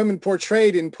and what women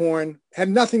portrayed in porn had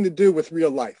nothing to do with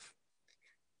real life.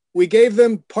 We gave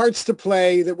them parts to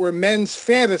play that were men's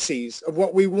fantasies of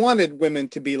what we wanted women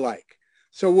to be like.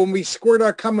 So when we squirt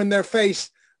our cum in their face,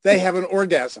 they have an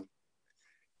orgasm.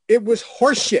 It was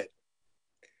horseshit.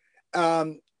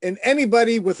 And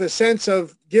anybody with a sense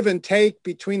of give and take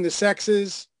between the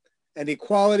sexes and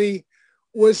equality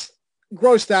was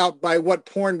grossed out by what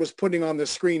porn was putting on the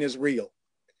screen as real.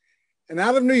 And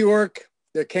out of New York,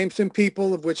 there came some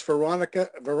people, of which Veronica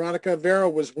Vera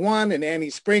was one, and Annie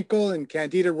Sprinkle, and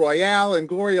Candida Royale, and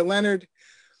Gloria Leonard,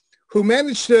 who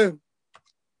managed to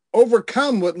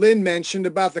overcome what Lynn mentioned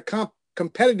about the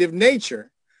competitive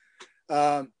nature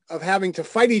of having to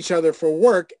fight each other for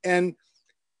work. And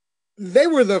they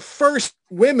were the first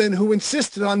women who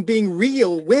insisted on being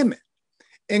real women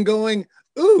and going,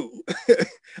 ooh,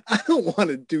 I don't want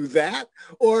to do that.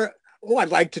 Or, oh, I'd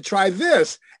like to try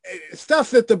this.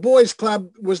 Stuff that the boys club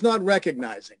was not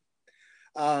recognizing.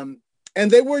 And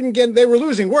they were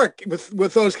losing work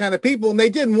with those kind of people, and they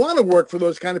didn't want to work for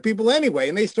those kind of people anyway.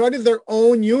 And they started their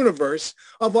own universe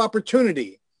of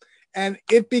opportunity. And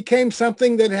it became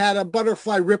something that had a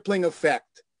butterfly rippling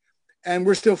effect. And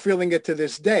we're still feeling it to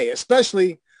this day,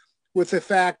 especially with the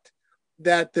fact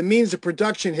that the means of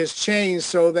production has changed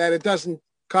so that it doesn't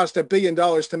cost $1 billion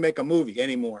to make a movie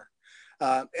anymore.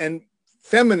 And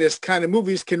feminist kind of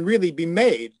movies can really be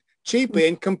made cheaply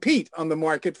and compete on the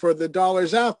market for the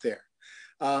dollars out there.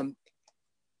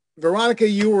 Veronica,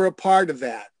 you were a part of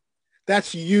that.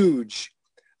 That's huge.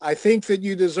 I think that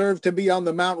you deserve to be on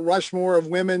the Mount Rushmore of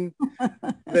women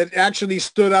that actually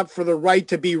stood up for the right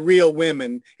to be real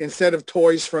women instead of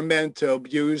toys for men to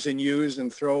abuse and use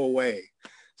and throw away.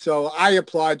 So I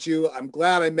applaud you. I'm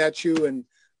glad I met you, and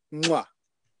mwah.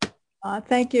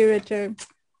 Thank you, Richard.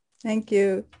 Thank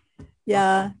you.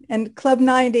 Yeah. And Club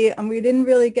 90, we didn't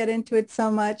really get into it so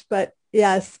much, but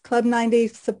yes, Club 90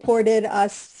 supported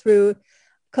us through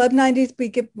Club 90s.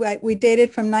 We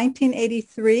dated from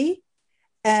 1983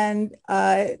 and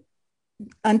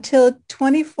until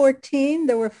 2014,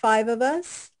 there were 5 of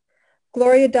us.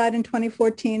 Gloria died in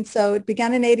 2014. So it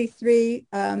began in 83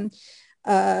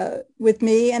 with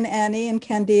me and Annie and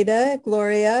Candida,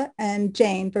 Gloria, and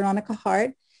Jane, Veronica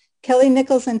Hart. Kelly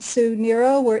Nichols and Sue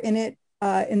Nero were in it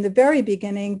in the very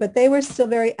beginning, but they were still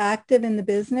very active in the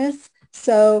business.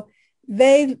 So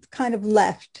they kind of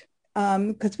left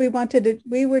because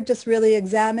we were just really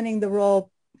examining the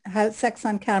role how sex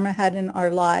on camera had in our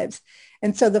lives.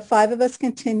 And so the 5 of us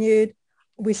continued.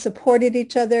 We supported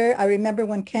each other. I remember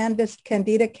when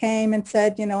Candida came and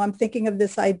said, I'm thinking of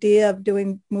this idea of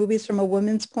doing movies from a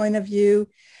woman's point of view.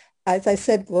 As I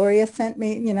said, Gloria sent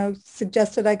me,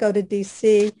 suggested I go to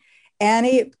DC.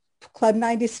 Annie Club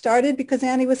 90 started because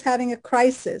Annie was having a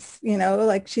crisis,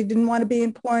 like she didn't want to be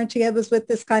in porn. She was with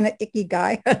this kind of icky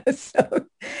guy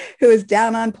who was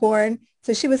down on porn.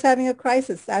 So she was having a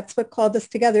crisis. That's what called us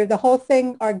together. The whole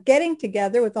thing, our getting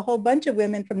together with a whole bunch of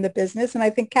women from the business. And I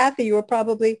think, Kathy, you were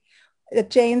probably at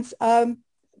Jane's shower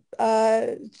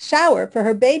for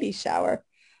her baby shower.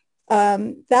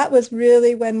 That was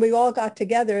really when we all got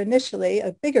together initially,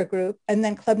 a bigger group, and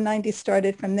then Club 90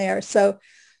 started from there. So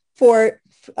for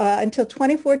until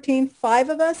 2014, 5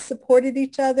 of us supported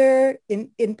each other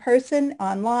in person,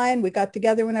 online. We got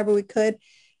together whenever we could.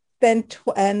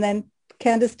 And then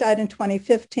Candace died in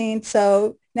 2015.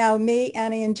 So now me,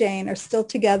 Annie, and Jane are still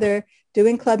together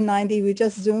doing Club 90. We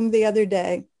just Zoomed the other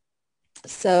day.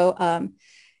 So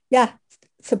yeah,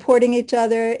 supporting each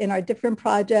other in our different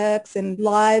projects and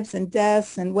lives and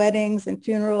deaths and weddings and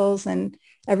funerals and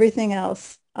everything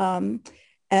else.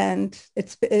 And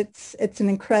it's an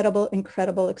incredible,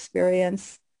 incredible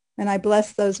experience. And I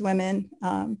bless those women.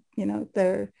 I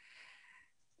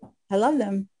love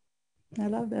them. I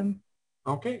love them.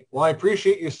 Okay. Well, I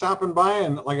appreciate you stopping by.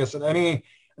 And like I said,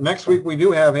 next week we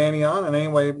do have Annie on. And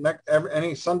anyway,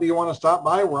 any Sunday you want to stop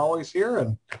by, we're always here.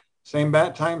 And same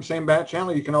bat time, same bat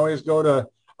channel. You can always go to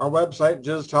our website,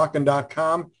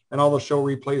 jizztalking.com, and all the show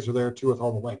replays are there too with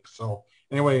all the links. So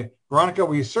anyway, Veronica,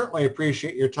 we certainly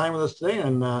appreciate your time with us today,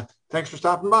 and thanks for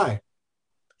stopping by.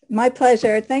 My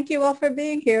pleasure. Thank you all for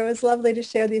being here. It was lovely to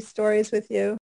share these stories with you.